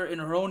score in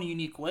her own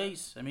unique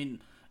ways. I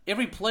mean,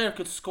 every player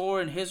could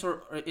score in his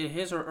or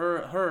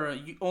her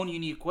own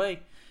unique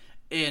way.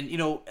 And,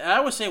 I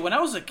would say when I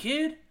was a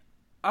kid,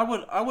 I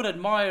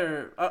loved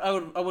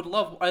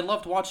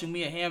watching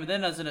Mia Hamm. And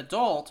then as an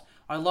adult,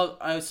 I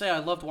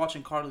loved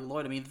watching Carli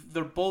Lloyd. I mean,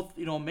 they're both,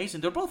 amazing.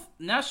 They're both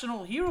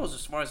national heroes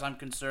as far as I'm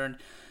concerned.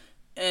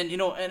 And,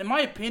 and in my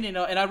opinion,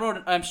 and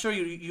I'm sure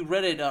you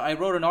read it, I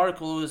wrote an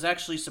article. I was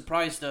actually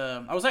surprised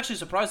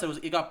that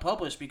it got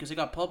published, because it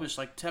got published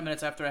like 10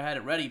 minutes after I had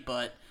it ready.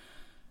 But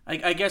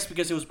I guess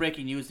because it was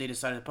breaking news, they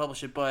decided to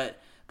publish it. But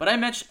I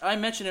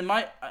mentioned in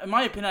my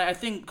opinion, I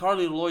think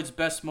Carli Lloyd's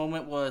best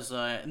moment was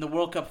in the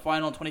World Cup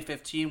final in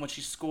 2015 when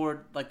she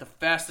scored like the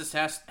fastest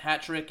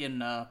hat trick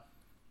in.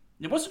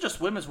 It wasn't just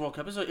Women's World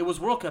Cup; it was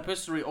World Cup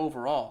history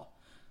overall.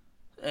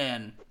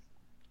 And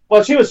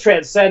she was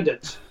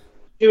transcendent.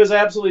 She was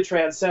absolutely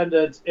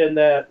transcendent in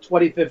that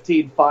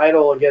 2015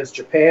 final against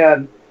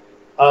Japan.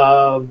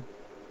 I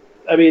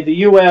mean, the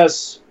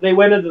U.S., they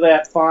went into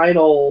that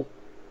final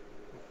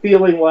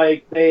feeling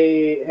like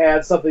they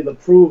had something to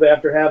prove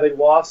after having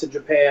lost to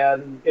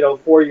Japan,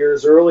 4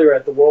 years earlier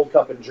at the World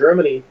Cup in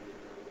Germany.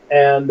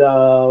 And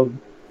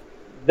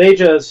they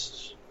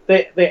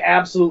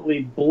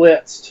absolutely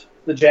blitzed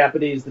the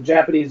Japanese. The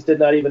Japanese did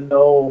not even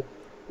know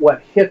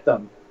what hit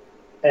them.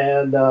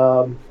 And,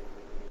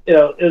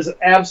 it was an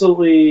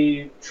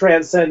absolutely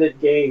transcendent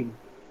game.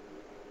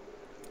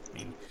 I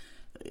mean,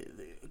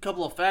 a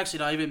couple of facts,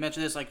 I even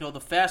mentioned this, like, the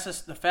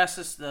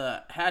fastest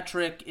hat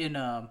trick in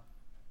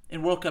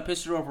World Cup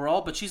history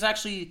overall, but she's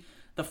actually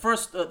the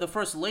first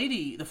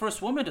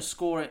woman to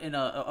score in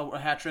a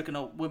hat trick in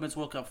a Women's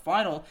World Cup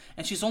final,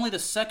 and she's only the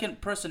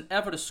second person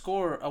ever to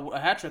score a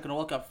hat trick in a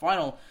World Cup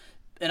final.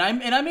 And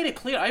I made it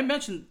clear. I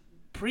mentioned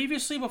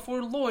previously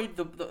before Lloyd,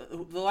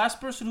 the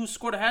last person who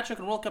scored a hat trick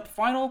in a World Cup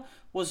final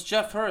was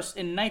Geoff Hurst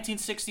in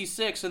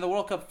 1966 in the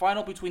World Cup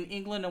final between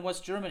England and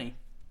West Germany.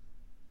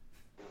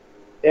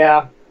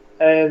 Yeah,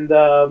 and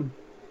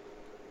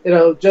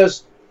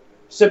just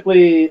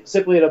simply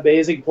an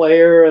amazing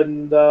player.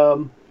 And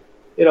the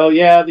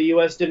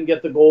U.S. didn't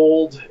get the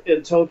gold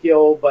in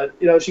Tokyo, but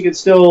she could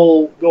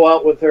still go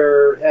out with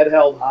her head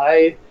held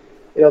high.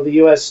 The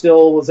U.S.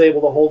 still was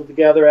able to hold it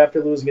together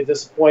after losing a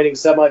disappointing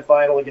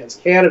semifinal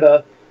against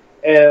Canada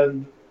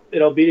and,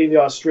 beating the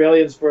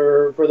Australians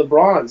for the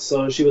bronze.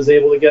 So she was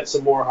able to get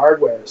some more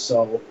hardware.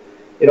 So,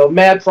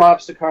 mad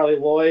props to Carli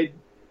Lloyd.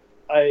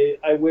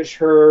 I wish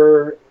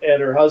her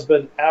and her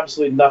husband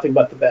absolutely nothing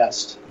but the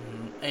best.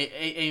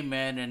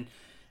 Amen.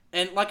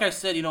 And like I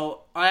said,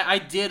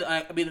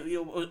 I mean,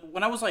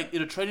 when I was like,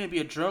 training to be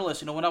a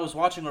journalist, when I was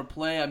watching her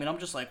play, I mean, I'm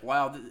just like,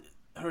 wow,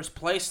 her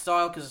play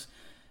style, because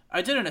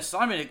I did an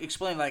assignment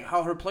explaining like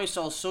how her play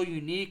style is so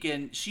unique,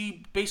 and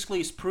she basically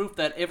is proof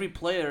that every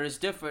player is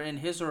different in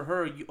his or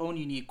her own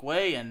unique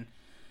way. And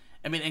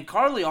I mean, and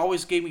Carli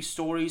always gave me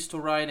stories to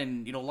write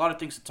and a lot of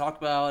things to talk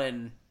about,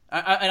 and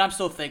I'm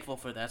so thankful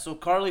for that. So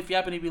Carli, if you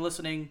happen to be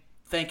listening,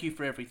 thank you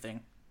for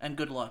everything and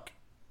good luck.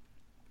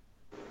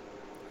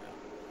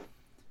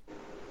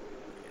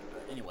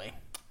 Anyway,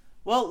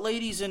 well,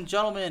 ladies and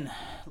gentlemen,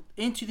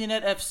 Into the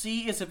Net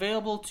FC is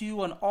available to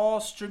you on all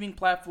streaming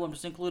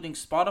platforms, including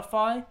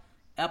Spotify,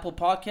 Apple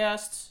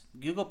Podcasts,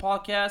 Google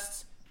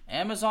Podcasts,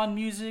 Amazon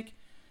Music,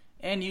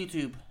 and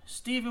YouTube.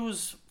 Steve, it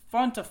was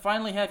fun to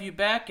finally have you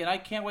back, and I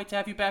can't wait to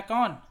have you back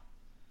on.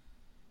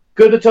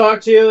 Good to talk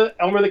to you.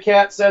 Elmer the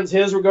Cat sends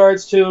his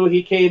regards too.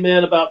 He came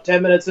in about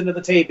 10 minutes into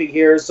the taping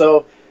here,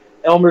 so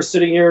Elmer's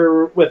sitting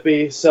here with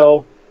me.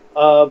 So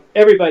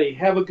everybody,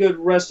 have a good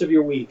rest of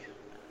your week.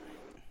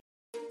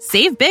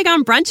 Save big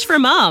on brunch for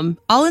mom,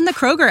 all in the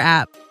Kroger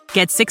app.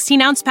 Get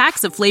 16-ounce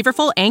packs of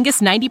flavorful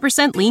Angus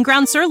 90% lean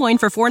ground sirloin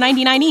for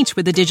 $4.99 each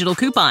with a digital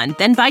coupon.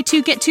 Then buy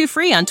 2, get 2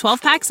 free on 12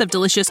 packs of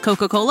delicious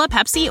Coca-Cola,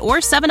 Pepsi, or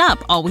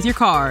 7-Up, all with your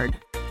card.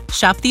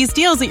 Shop these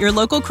deals at your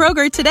local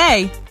Kroger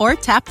today, or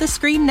tap the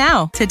screen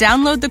now to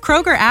download the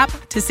Kroger app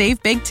to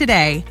save big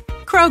today.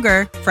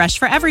 Kroger, fresh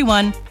for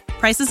everyone.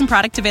 Prices and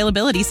product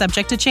availability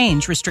subject to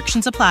change.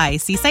 Restrictions apply.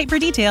 See site for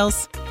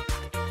details.